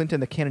 way, and Clinton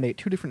the candidate,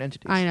 2 different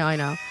entities. I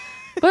know.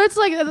 But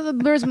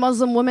it's there's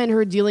Muslim women who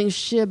are dealing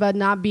shit about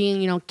not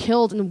being,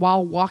 killed and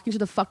while walking to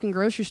the fucking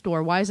grocery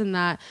store. Why isn't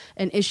that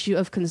an issue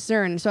of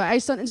concern? So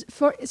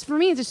for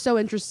me, it's just so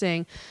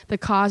interesting the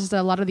causes that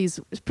a lot of these,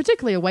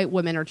 particularly white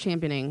women, are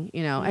championing.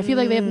 I feel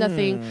like they have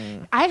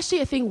nothing. I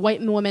think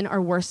white women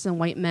are worse than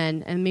white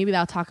men, and maybe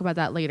I'll talk about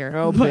that later.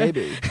 Oh, But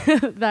baby.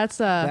 That's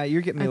Yeah,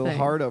 you're getting me a little thing.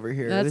 hard over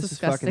here. That's this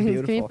disgusting. is fucking Can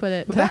you beautiful. put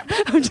it? But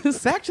I'm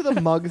just back to the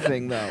mug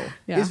thing, though,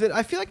 Yeah. is that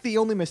I feel like the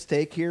only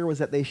mistake here was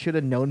that they should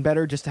have known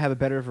better just to have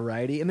a better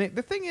variety. And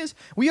the thing is,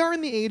 we are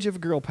in the age of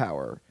girl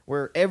power,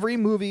 where every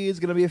movie is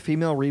going to be a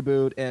female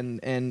reboot, and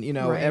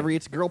Right.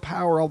 it's girl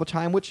power all the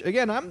time. Which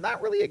again, I'm not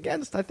really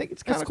against. I think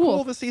it's kind That's of cool.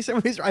 cool to see some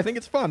of these. I think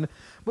it's fun.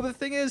 But the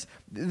thing is,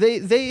 they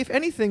if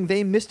anything,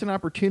 they missed an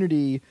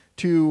opportunity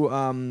to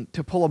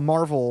pull a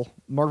Marvel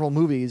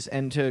movies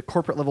and to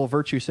corporate level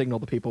virtue signal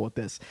to people with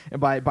this,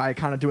 and by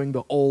kind of doing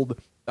the old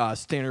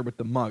standard with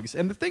the mugs.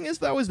 And the thing is,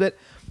 though, is that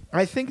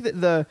I think that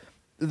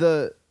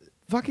the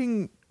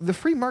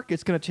free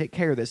market's going to take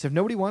care of this. If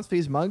nobody wants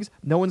these mugs,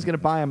 no one's going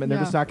to buy them, and they're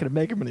Yeah. just not going to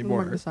make them anymore.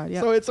 Market decide,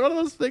 yeah. So it's one of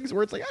those things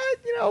where it's like,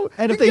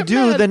 And you if they get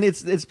do, mad. then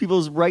it's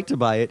people's right to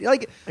buy it.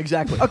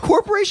 Exactly. A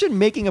corporation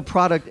making a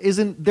product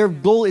their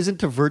goal isn't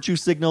to virtue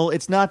signal.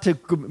 It's not to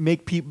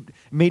make people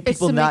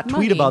to not make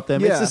tweet money. about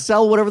them. Yeah. It's to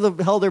sell whatever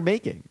the hell they're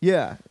making.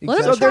 Yeah, Well,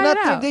 let's So exactly. they're try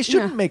it not. out. They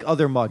shouldn't Yeah. make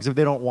other mugs if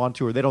they don't want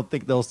to, or they don't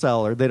think they'll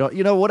sell, or they don't.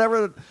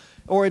 Whatever.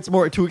 Or it's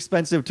too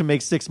expensive to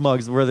make 6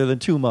 mugs rather than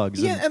 2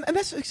 mugs. Yeah, and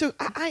that's so.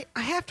 I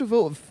have to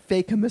vote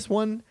fake on this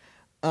one,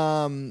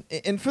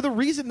 and for the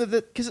reason that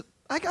because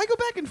I go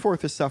back and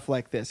forth with stuff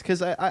like this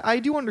because I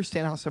do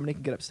understand how somebody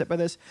can get upset by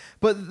this,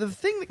 but the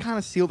thing that kind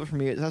of sealed it for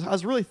me is I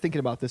was really thinking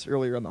about this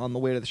earlier on the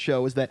way to the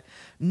show is that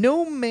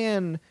no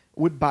man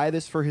would buy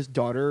this for his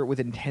daughter with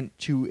intent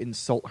to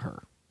insult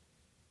her.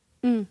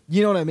 You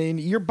know what I mean?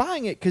 You're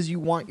buying it because you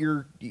want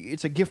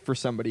it's a gift for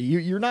somebody.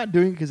 You're not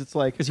doing it because it's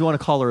like because you want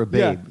to call her a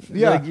babe.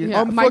 Yeah.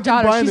 Yeah, I'm my fucking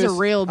daughter, buying she's a this.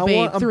 real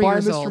babe, I'm 3 buying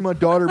years this old. for my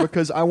daughter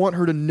because I want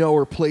her to know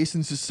her place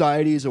in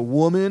society as a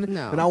woman,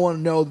 No. and I want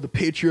to know that the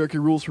patriarchy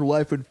rules her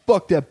life. And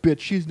fuck that bitch,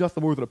 she's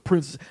nothing more than a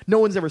princess. No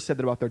one's ever said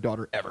that about their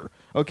daughter ever.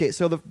 Okay,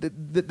 so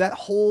that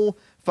whole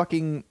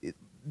fucking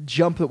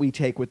jump that we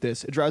take with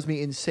this, it drives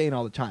me insane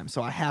all the time.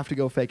 So I have to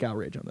go fake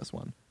outrage on this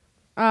one.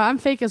 I'm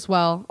fake as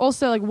well.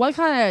 Also, what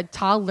kind of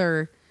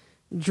toddler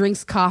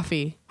drinks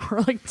coffee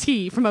or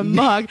tea from a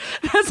mug?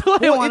 That's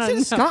what I Well, want it's to know.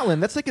 in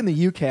Scotland. That's like in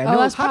the UK. I know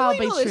that's it's- How do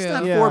we Probably know it's true.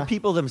 not Yeah. for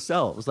people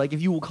themselves?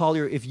 If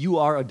you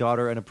are a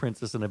daughter and a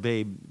princess and a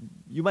babe,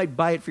 you might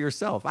buy it for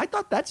yourself. I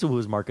thought that's who it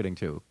was marketing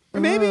to.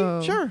 maybe,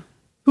 Oh. sure.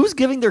 Who's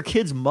giving their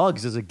kids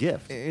mugs as a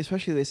gift?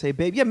 Especially they say,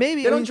 babe. Yeah,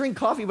 maybe. They I don't mean, drink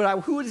coffee,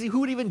 but who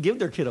would even give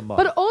their kid a mug?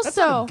 But That's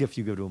not also, a gift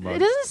you give to a mug. it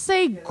doesn't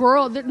say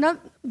girl. They're not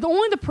the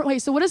only wait.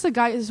 So what is the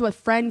guy? Is what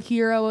friend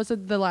hero? Was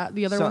it the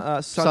other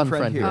one? son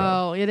friend hero.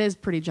 Oh, it is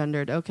pretty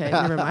gendered. Okay,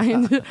 never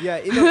mind. Yeah,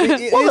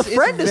 it well, is, the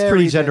friend it's is very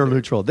pretty gender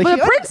neutral. But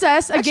a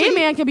princess, a gay Actually-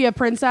 man can be a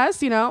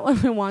princess,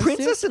 if he wants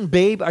Princess to. and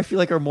babe, I feel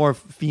like are more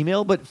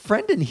female, but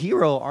friend and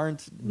hero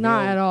aren't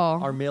Not male- at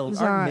all. Are male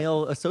It's aren't not.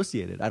 male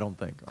associated? I don't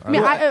think. I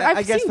mean, Well, I've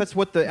I guess seen- that's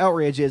what the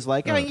outrage is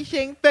like. Oh, you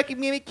saying fucking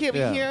me can't be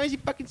Yeah. heroes? You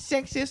fucking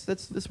sexist.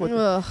 That's what.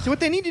 Ugh. So what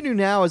they need to do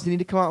now is they need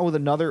to come out with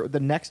the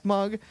next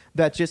mug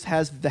that just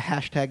has the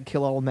hashtag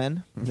kill all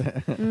men,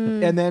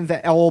 and then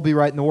that all will be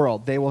right in the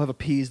world. They will have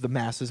appeased the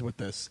masses with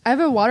this. I have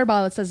a water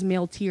bottle that says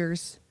male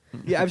tears.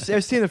 Yeah, I've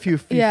seen a few.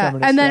 Yeah,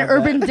 feminists and then have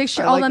Urban that.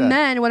 Dictionary. I All like the that.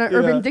 men went on Yeah.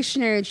 Urban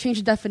Dictionary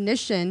changed the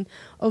definition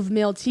of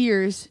male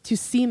tears to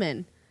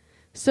semen.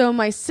 So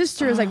my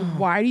sister is like,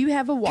 "Why do you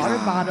have a water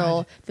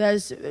bottle that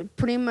is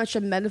pretty much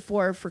a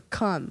metaphor for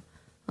cum?"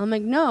 I'm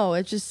like, "No,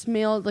 it's just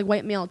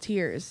white male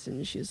tears."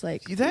 And she's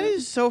like, That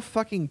is so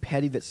fucking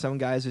petty that some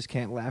guys just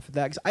can't laugh at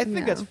that. 'Cause I think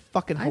Yeah. that's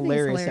fucking I think it's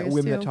hilarious that hilarious,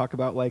 women that too. talk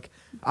about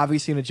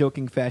obviously in a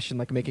joking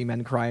fashion, making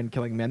men cry and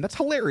killing men. That's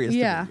hilarious.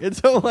 Yeah. To me. And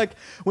so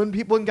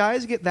when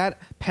guys get that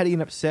petty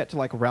and upset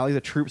to rally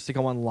the troops to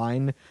go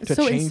online It's to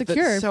so change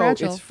insecure, that, so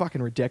fragile. it's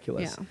fucking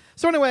ridiculous. Yeah.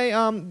 So anyway,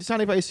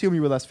 Sonny, I assume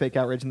you were less fake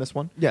outrage in this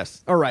one.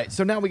 Yes. All right.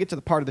 So now we get to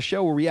the part of the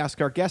show where we ask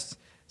our guests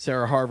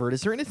Sarah Harvard,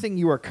 is there anything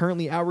you are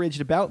currently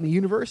outraged about in the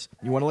universe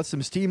you want to let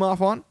some steam off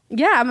on?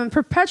 Yeah, I'm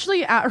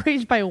perpetually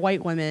outraged by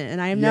white women,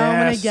 and I know I'm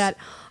going to get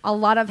a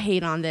lot of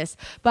hate on this,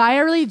 but I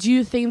really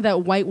do think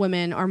that white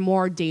women are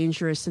more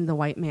dangerous than the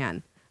white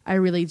man. I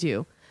really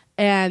do.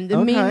 And the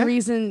main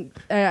reason,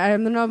 I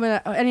don't know,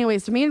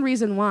 anyways, the main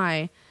reason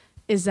why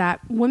is that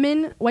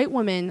white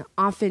women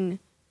often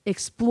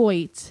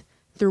exploit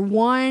their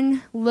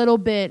one little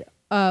bit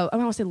of, I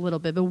don't want to say little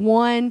bit, but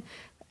one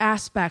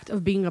aspect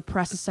of being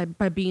oppressed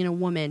by being a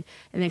woman,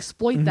 and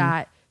exploit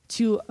that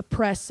to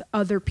oppress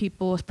other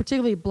people,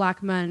 particularly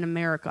black men in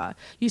America.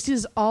 You see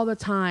this all the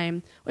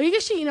time. Well, you can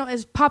see,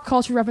 as pop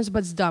culture reference, but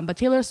it's dumb. But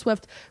Taylor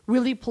Swift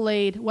really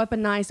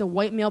weaponized a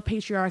white male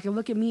patriarchy.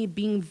 Look at me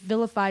being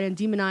vilified and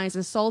demonized,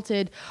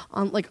 assaulted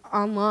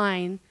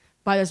online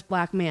by this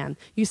black man.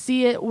 You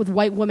see it with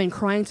white women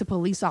crying to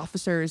police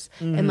officers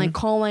and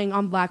calling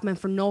on black men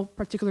for no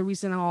particular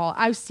reason at all.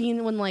 I've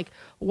seen when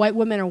white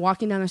women are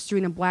walking down the street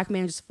and a black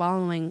man just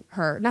following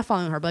her, not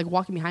following her, but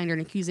walking behind her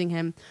and accusing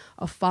him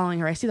of following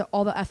her. I see that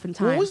all the effing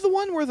time. What was the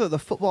one where the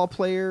football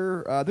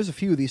player, there's a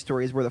few of these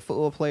stories where the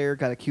football player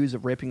got accused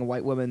of raping a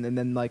white woman, and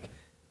then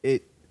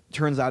it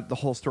turns out the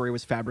whole story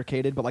was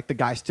fabricated, but the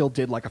guy still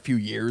did a few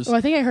years. Well,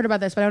 I think I heard about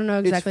this, but I don't know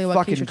exactly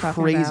what case you're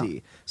talking about. It's fucking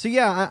crazy. So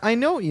yeah, I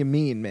know what you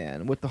mean,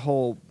 man, with the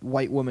whole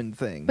white woman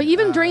thing. But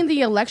even during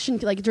the election,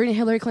 during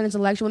Hillary Clinton's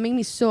election, what made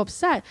me so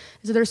upset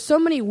is that there's so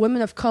many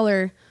women of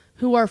color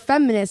who are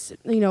feminists,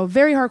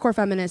 very hardcore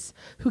feminists,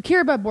 who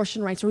care about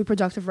abortion rights or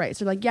reproductive rights.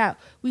 They're like, yeah,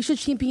 we should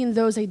champion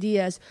those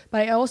ideas.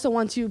 But I also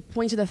want to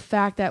point to the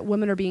fact that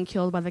women are being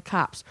killed by the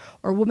cops,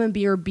 or women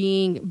are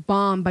being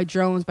bombed by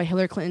drones by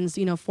Hillary Clinton's,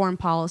 foreign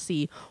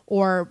policy,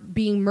 or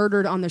being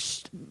murdered on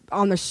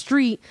the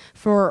street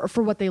for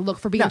what they look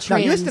for being trans. Now,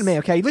 you listen to me,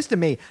 okay? You listen to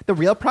me. The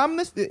real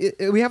problem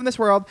we have in this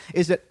world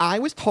is that I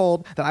was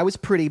told that I was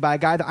pretty by a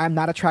guy that I'm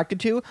not attracted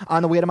to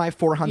on the way to my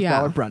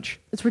 $400 brunch.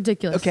 It's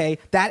ridiculous. Okay,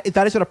 that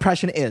is what oppression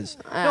is.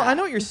 No, I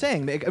know what you're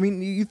saying. I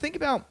mean, you think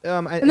about...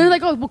 and they're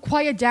like, oh, well,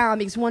 quiet down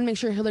because we want to make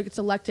sure Hillary gets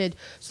elected.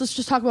 So let's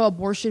just talk about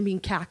abortion being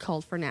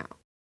catcalled for now.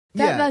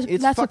 That's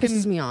what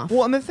pisses me off.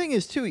 Well, and the thing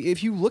is, too,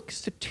 if you look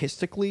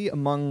statistically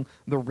among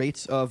the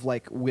rates of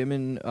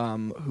women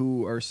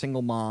who are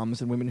single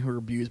moms and women who are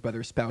abused by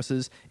their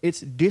spouses, it's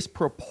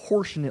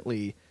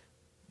disproportionately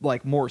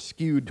more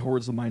skewed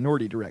towards the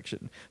minority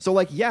direction.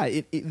 So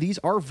these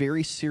are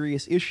very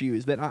serious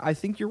issues that I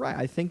think you're right.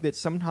 I think that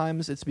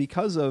sometimes it's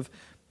because of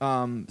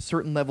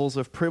certain levels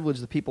of privilege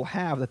that people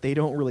have that they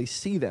don't really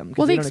see them.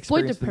 Well, they don't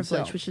exploit the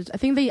privilege, which is I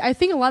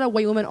think a lot of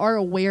white women are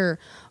aware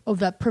of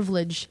that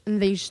privilege,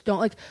 and they just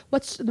don't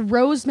what's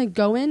Rose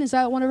McGowan? Is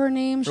that one of her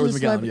names? Rose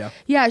McGowan, yeah.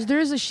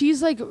 Yeah,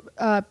 she's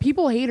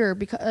people hate her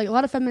because a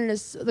lot of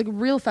feminists,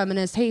 real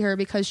feminists, hate her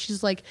because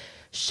she's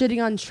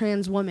shitting on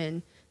trans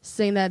women,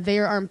 saying that they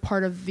aren't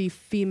part of the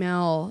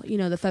female,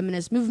 the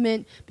feminist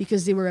movement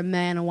because they were a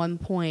man at one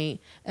point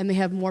and they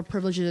have more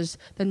privileges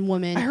than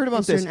women. I heard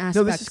about this.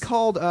 No, this is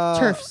called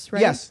TERFs,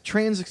 right? Yes,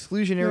 trans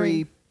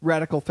exclusionary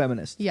radical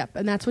feminist. Yep,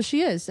 and that's what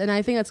she is. And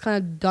I think that's kind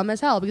of dumb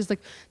as hell because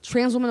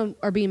trans women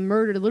are being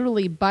murdered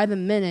literally by the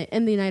minute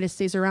in the United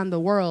States, around the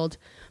world.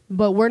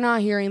 But we're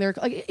not hearing their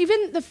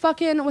even the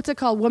fucking what's it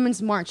called,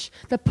 Women's March,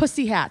 the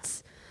pussy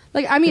hats.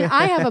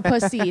 I have a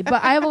pussy,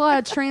 but I have a lot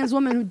of trans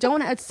women who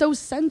don't. It's so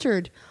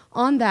centered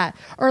on that.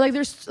 Or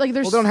there's. Well,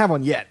 they don't have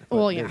one yet.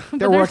 Well, yeah,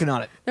 they're working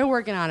on it. They're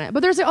working on it.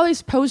 But there's all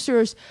these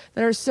posters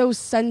that are so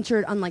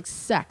centered on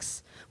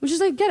sex, which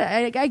is I get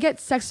it. I get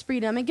sex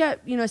freedom. I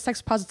get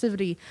sex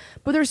positivity.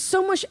 But there's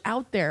so much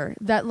out there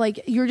that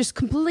you're just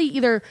completely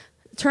either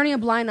turning a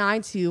blind eye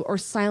to or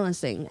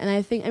silencing. And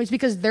I think it's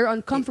because they're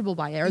uncomfortable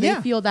by it, or they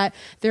feel that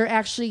they're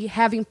actually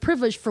having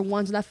privilege for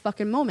once in that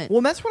fucking moment. Well,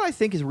 and that's what I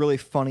think is really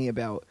funny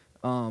about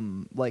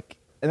and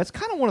that's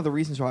kind of one of the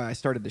reasons why I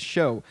started the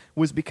show,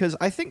 was because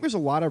I think there's a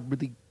lot of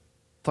really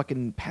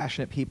fucking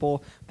passionate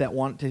people that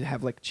want to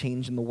have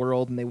change in the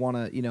world, and they want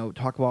to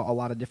talk about a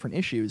lot of different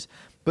issues.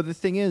 But the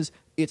thing is,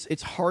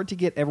 it's hard to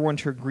get everyone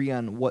to agree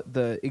on what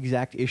the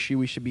exact issue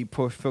we should be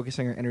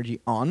focusing our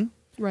energy on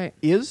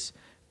is.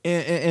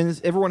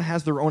 And everyone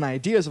has their own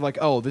ideas of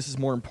oh, this is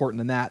more important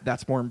than that,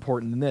 that's more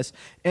important than this.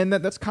 And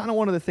that's kind of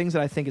one of the things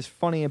that I think is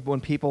funny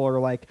when people are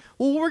well,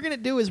 what we're going to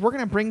do is we're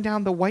going to bring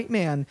down the white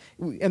man.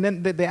 And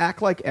then they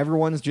act like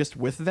everyone's just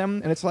with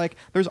them. And it's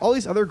there's all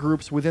these other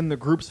groups within the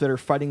groups that are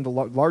fighting the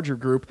larger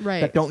group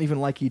that don't even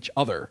like each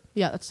other.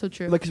 Yeah, that's so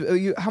true.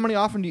 How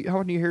often do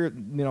you hear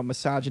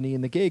misogyny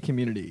in the gay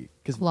community?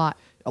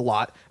 A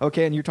lot.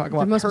 Okay, and you're talking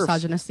about most TERFs.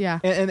 misogynist, yeah.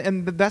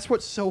 And that's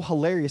what's so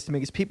hilarious to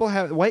me, is people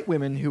have white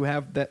women who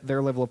have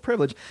their level of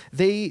privilege.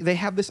 They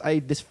have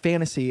this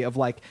fantasy of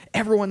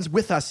everyone's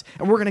with us,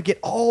 and we're gonna get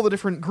all the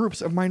different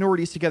groups of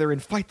minorities together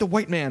and fight the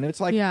white man. And it's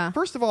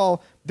first of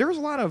all, there's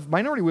a lot of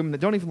minority women that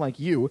don't even like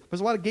you.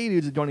 There's a lot of gay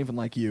dudes that don't even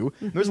like you.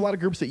 Mm-hmm. There's a lot of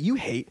groups that you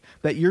hate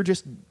that you're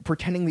just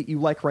pretending that you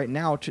like right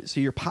now, so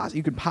you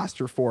can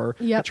posture for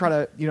to try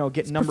to get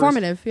it's numbers.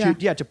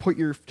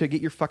 Performative, to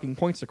get your fucking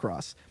points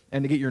across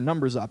and to get your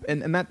numbers up.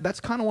 And that's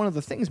kind of one of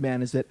the things,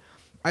 man, is that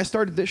I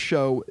started this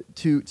show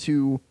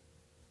to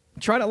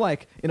try to,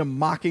 like, in a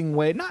mocking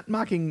way, not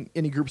mocking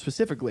any group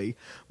specifically,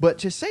 but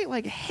to say,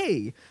 like,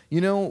 hey,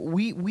 you know,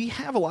 we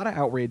have a lot of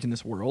outrage in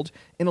this world,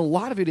 and a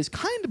lot of it is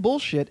kind of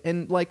bullshit.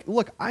 And, like,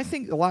 look, I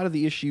think a lot of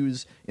the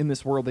issues in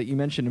this world that you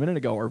mentioned a minute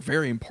ago are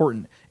very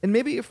important. And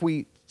maybe if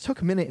we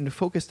took a minute and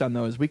focused on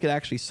those, we could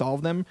actually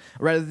solve them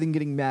rather than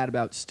getting mad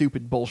about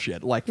stupid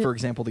bullshit, like, for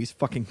example, these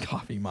fucking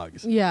coffee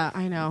mugs. Yeah,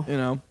 I know. You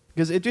know?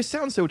 Because it just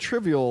sounds so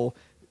trivial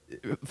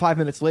 5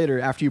 minutes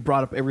later after you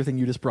brought up everything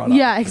you just brought up.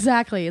 Yeah,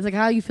 exactly. It's like,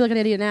 how you feel like an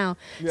idiot now.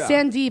 Yeah.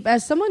 Sandeep,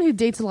 as someone who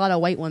dates a lot of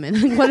white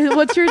women,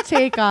 what's your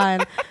take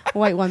on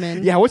white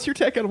women? Yeah, what's your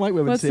take on white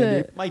women, What's Sandeep?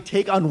 it? My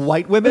take on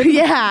white women?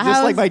 Yeah,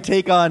 Just like my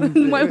take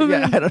on White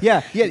women.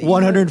 Yeah,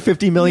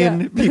 150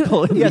 million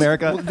people in Yes,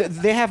 America. well,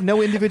 they have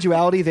no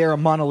individuality. They're a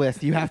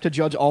monolith. You have to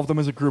judge all of them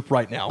as a group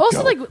right now. Also,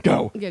 Go. like,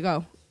 Go. Yeah,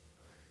 go.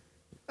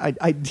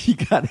 He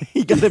got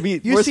to be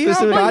You more see how,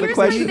 specific on the here's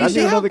question. my I you see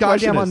don't know how what the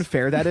question goddamn is.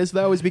 unfair that is,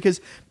 though, is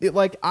because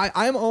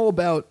I'm all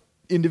about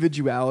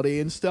individuality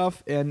and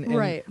stuff, and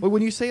Right.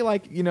 when you say,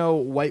 like, you know,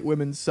 white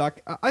women suck,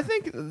 I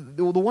think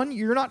the one,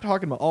 you're not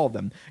talking about all of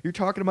them. You're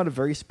talking about a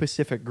very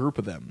specific group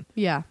of them.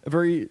 Yeah. A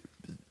very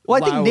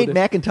Well, I think loud-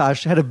 Nate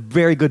McIntosh had a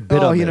very good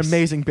bit on he had this. an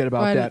amazing bit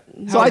about Right. that.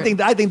 So I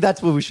think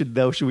that's what we should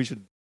know. We should.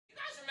 You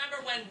guys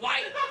remember when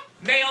white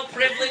male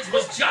privilege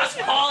was just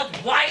called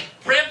white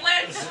privilege?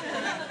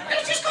 It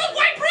was just called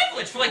white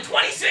privilege for like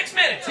 26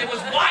 minutes. It was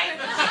white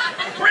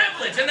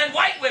privilege. And then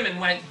white women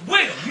went,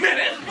 wait a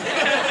minute.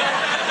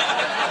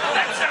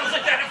 That sounds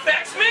like that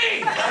affects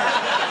me.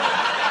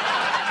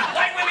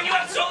 White women, you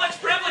have so much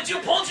privilege, you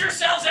pulled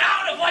yourselves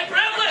out of white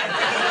privilege.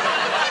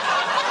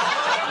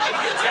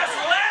 You just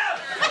left.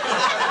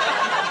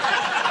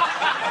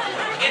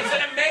 It's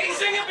an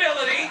amazing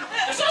ability.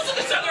 There's also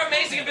this other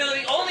amazing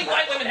ability only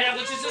white women have,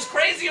 which is this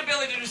crazy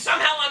ability to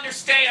somehow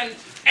understand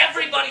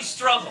everybody's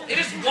struggle. It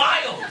is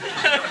wild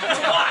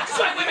to watch.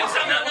 White women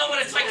somehow know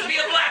what it's like to be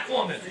a black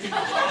woman,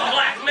 a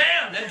black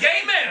man, a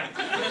gay man,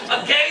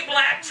 a gay,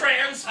 black,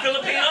 trans,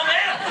 Filipino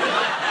man.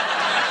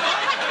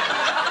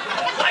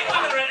 White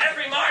women are at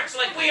every march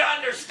like, we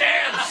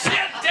understand.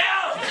 Sit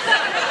down.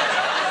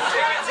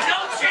 There is no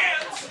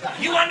chance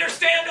you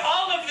understand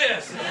all of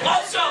this.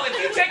 Also, if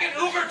you take an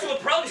Uber to a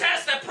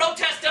protest, that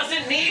protest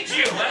doesn't need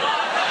you at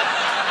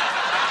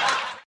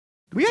all.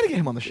 We got to get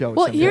him on the show. at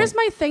Well, some here's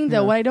point. my thing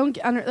though. What I don't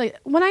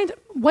get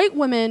white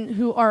women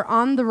who are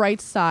on the right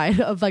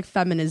side of like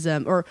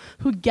feminism or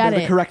who get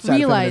the it correct side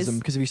realize. of feminism,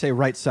 because if you say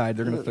right side,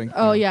 they're going to think.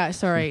 Oh yeah,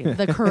 sorry.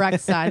 The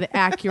correct side, the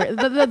accurate,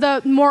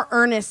 the more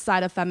earnest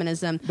side of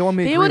feminism. The one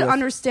we they agree would with.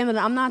 understand that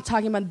I'm not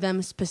talking about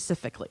them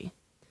specifically.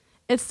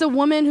 It's the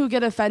women who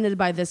get offended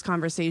by this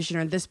conversation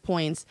or this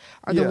points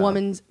are the Yeah.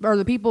 women or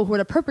the people who are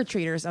the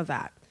perpetrators of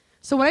that.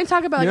 So when I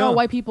talk about like, Yeah. oh,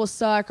 white people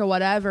suck or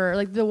whatever,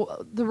 like the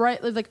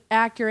right, like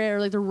accurate or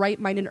like the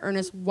right-minded,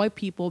 earnest white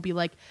people will be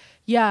like,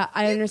 yeah,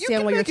 I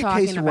understand what you're You can talking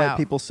make a case for about. white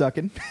people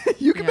sucking.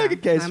 You can make a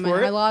case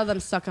for it. A lot of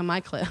them suck on my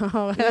clip.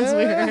 Oh, that's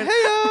weird.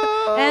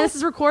 Hey-o. And this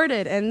is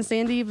recorded, and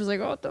Sandeep was like,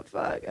 "Oh, what the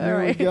fuck?" All There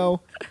right. we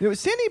go. You know,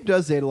 Sandeep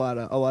does date a lot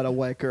of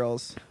white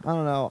girls. I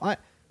don't know.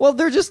 Well,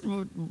 they're just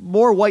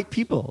more white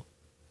people.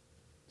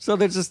 So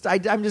they're just.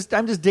 I'm just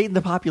dating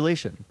the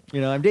population.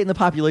 You know, I'm dating the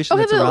population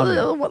Okay, that's around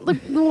me.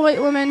 the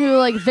white women who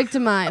like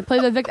victimize, play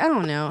the victim. I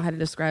don't know how to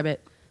describe it.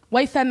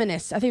 White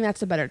feminists. I think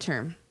that's a better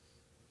term.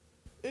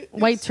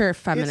 White turf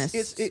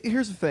feminists.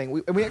 Here's the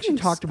thing. We actually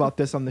talked about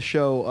this on the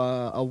show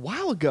a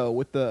while ago.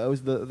 With there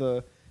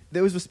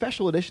was a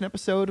special edition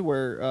episode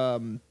where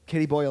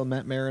Katie Boyle and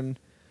Matt Marin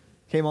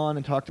came on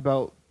and talked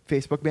about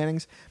Facebook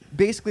bannings.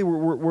 Basically,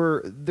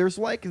 we're there's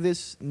like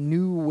this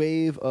new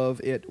wave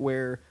of it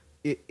where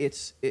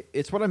it's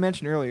what I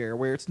mentioned earlier,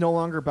 where it's no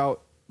longer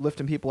about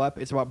lifting people up;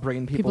 it's about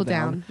bringing people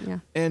down. Yeah.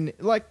 And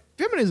like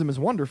feminism is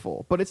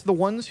wonderful, but it's the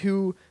ones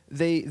who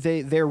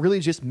they're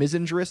really just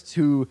misandrists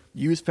who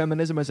use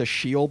feminism as a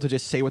shield to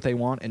just say what they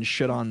want and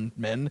shit on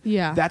men.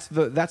 Yeah. That's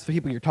the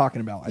people you're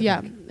talking about. I Yeah,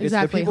 think. exactly, It's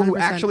the people who 100%.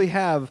 actually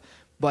have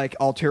like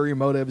ulterior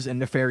motives and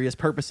nefarious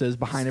purposes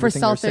behind For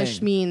everything they're selfish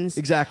saying. means.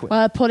 Exactly.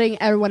 While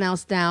putting everyone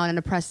else down and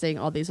oppressing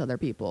all these other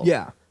people.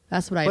 Yeah.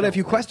 That's what I. But don't if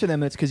you like. question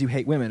them, it's because you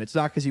hate women. It's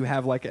not because you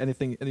have like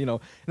anything,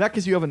 not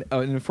because you have an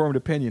informed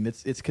opinion.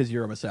 It's because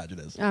you're a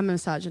misogynist. I'm a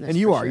misogynist. And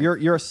you for are. sure.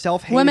 You're a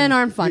self-hating. Women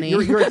aren't funny.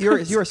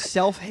 You're a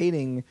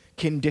self-hating,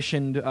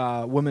 conditioned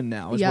woman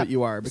now. Is Yep. what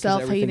you are. Because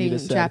everything you self-hating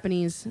just said.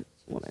 Japanese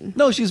woman.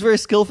 No, she's very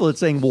skillful at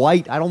saying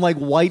white. I don't like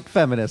white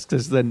feminists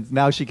because then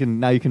now you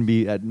can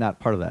be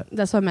not part of that.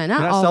 That's what I meant. Not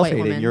You're not all white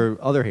self-hating. women. You're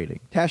other hating.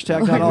 Hashtag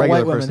Like not all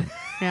regular white person. women.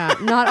 Yeah,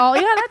 not all.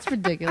 Yeah, that's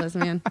ridiculous,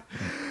 man.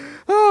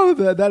 Oh,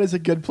 that is a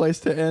good place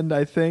to end,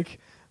 I think.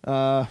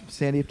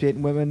 Sandeep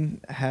dating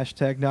women.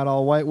 Hashtag not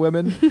all white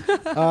women.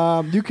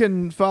 You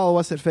can follow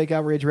us at Fake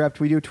Outrage Rep.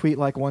 We do tweet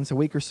like once a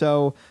week or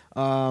so.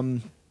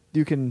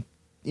 You can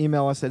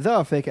email us at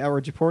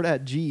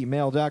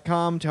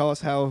thefakeutragereport@gmail.com. Tell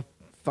us how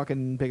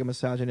fucking big a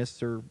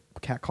misogynist or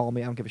catcall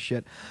me. I don't give a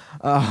shit.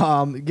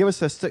 Give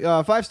us a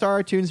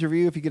 5-star iTunes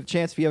review if you get a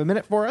chance, if you have a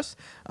minute for us.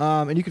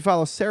 And you can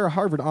follow Sarah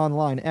Harvard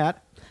online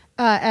at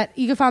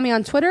You can find me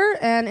on Twitter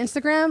and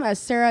Instagram as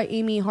Sarah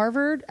Amy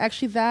Harvard.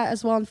 Actually, that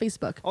as well on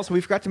Facebook. Also,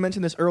 we forgot to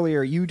mention this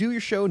earlier. You do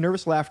your show,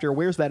 Nervous Laughter.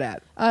 Where's that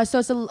at? So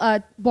it's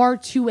a bar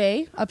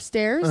 2A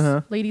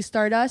upstairs, Lady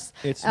Stardust.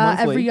 It's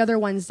monthly. Every other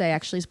Wednesday,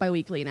 actually. It's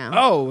bi-weekly now.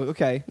 Oh,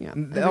 okay. Yeah.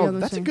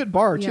 That's a good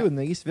bar, too, in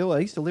the East Villa. I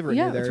used to live right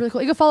near there. It's really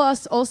cool. You can follow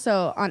us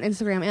also on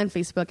Instagram and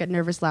Facebook at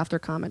Nervous Laughter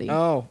Comedy.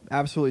 Oh,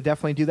 absolutely.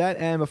 Definitely do that.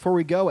 And before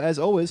we go, as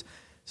always,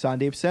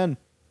 Sandeep Sen,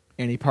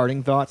 any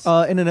parting thoughts?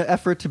 In an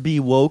effort to be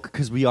woke,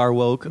 because we are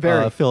woke,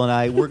 Very. Phil and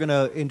I, we're going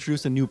to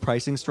introduce a new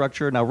pricing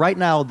structure. Now, right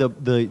now, the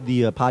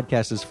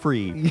podcast is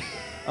free,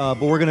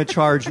 but we're going to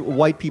charge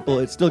white people.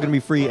 It's still going to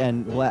be free,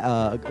 and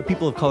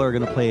people of color are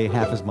going to pay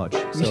half as much.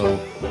 So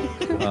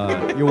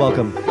you're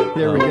welcome.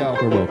 There we go.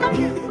 We're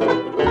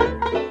woke.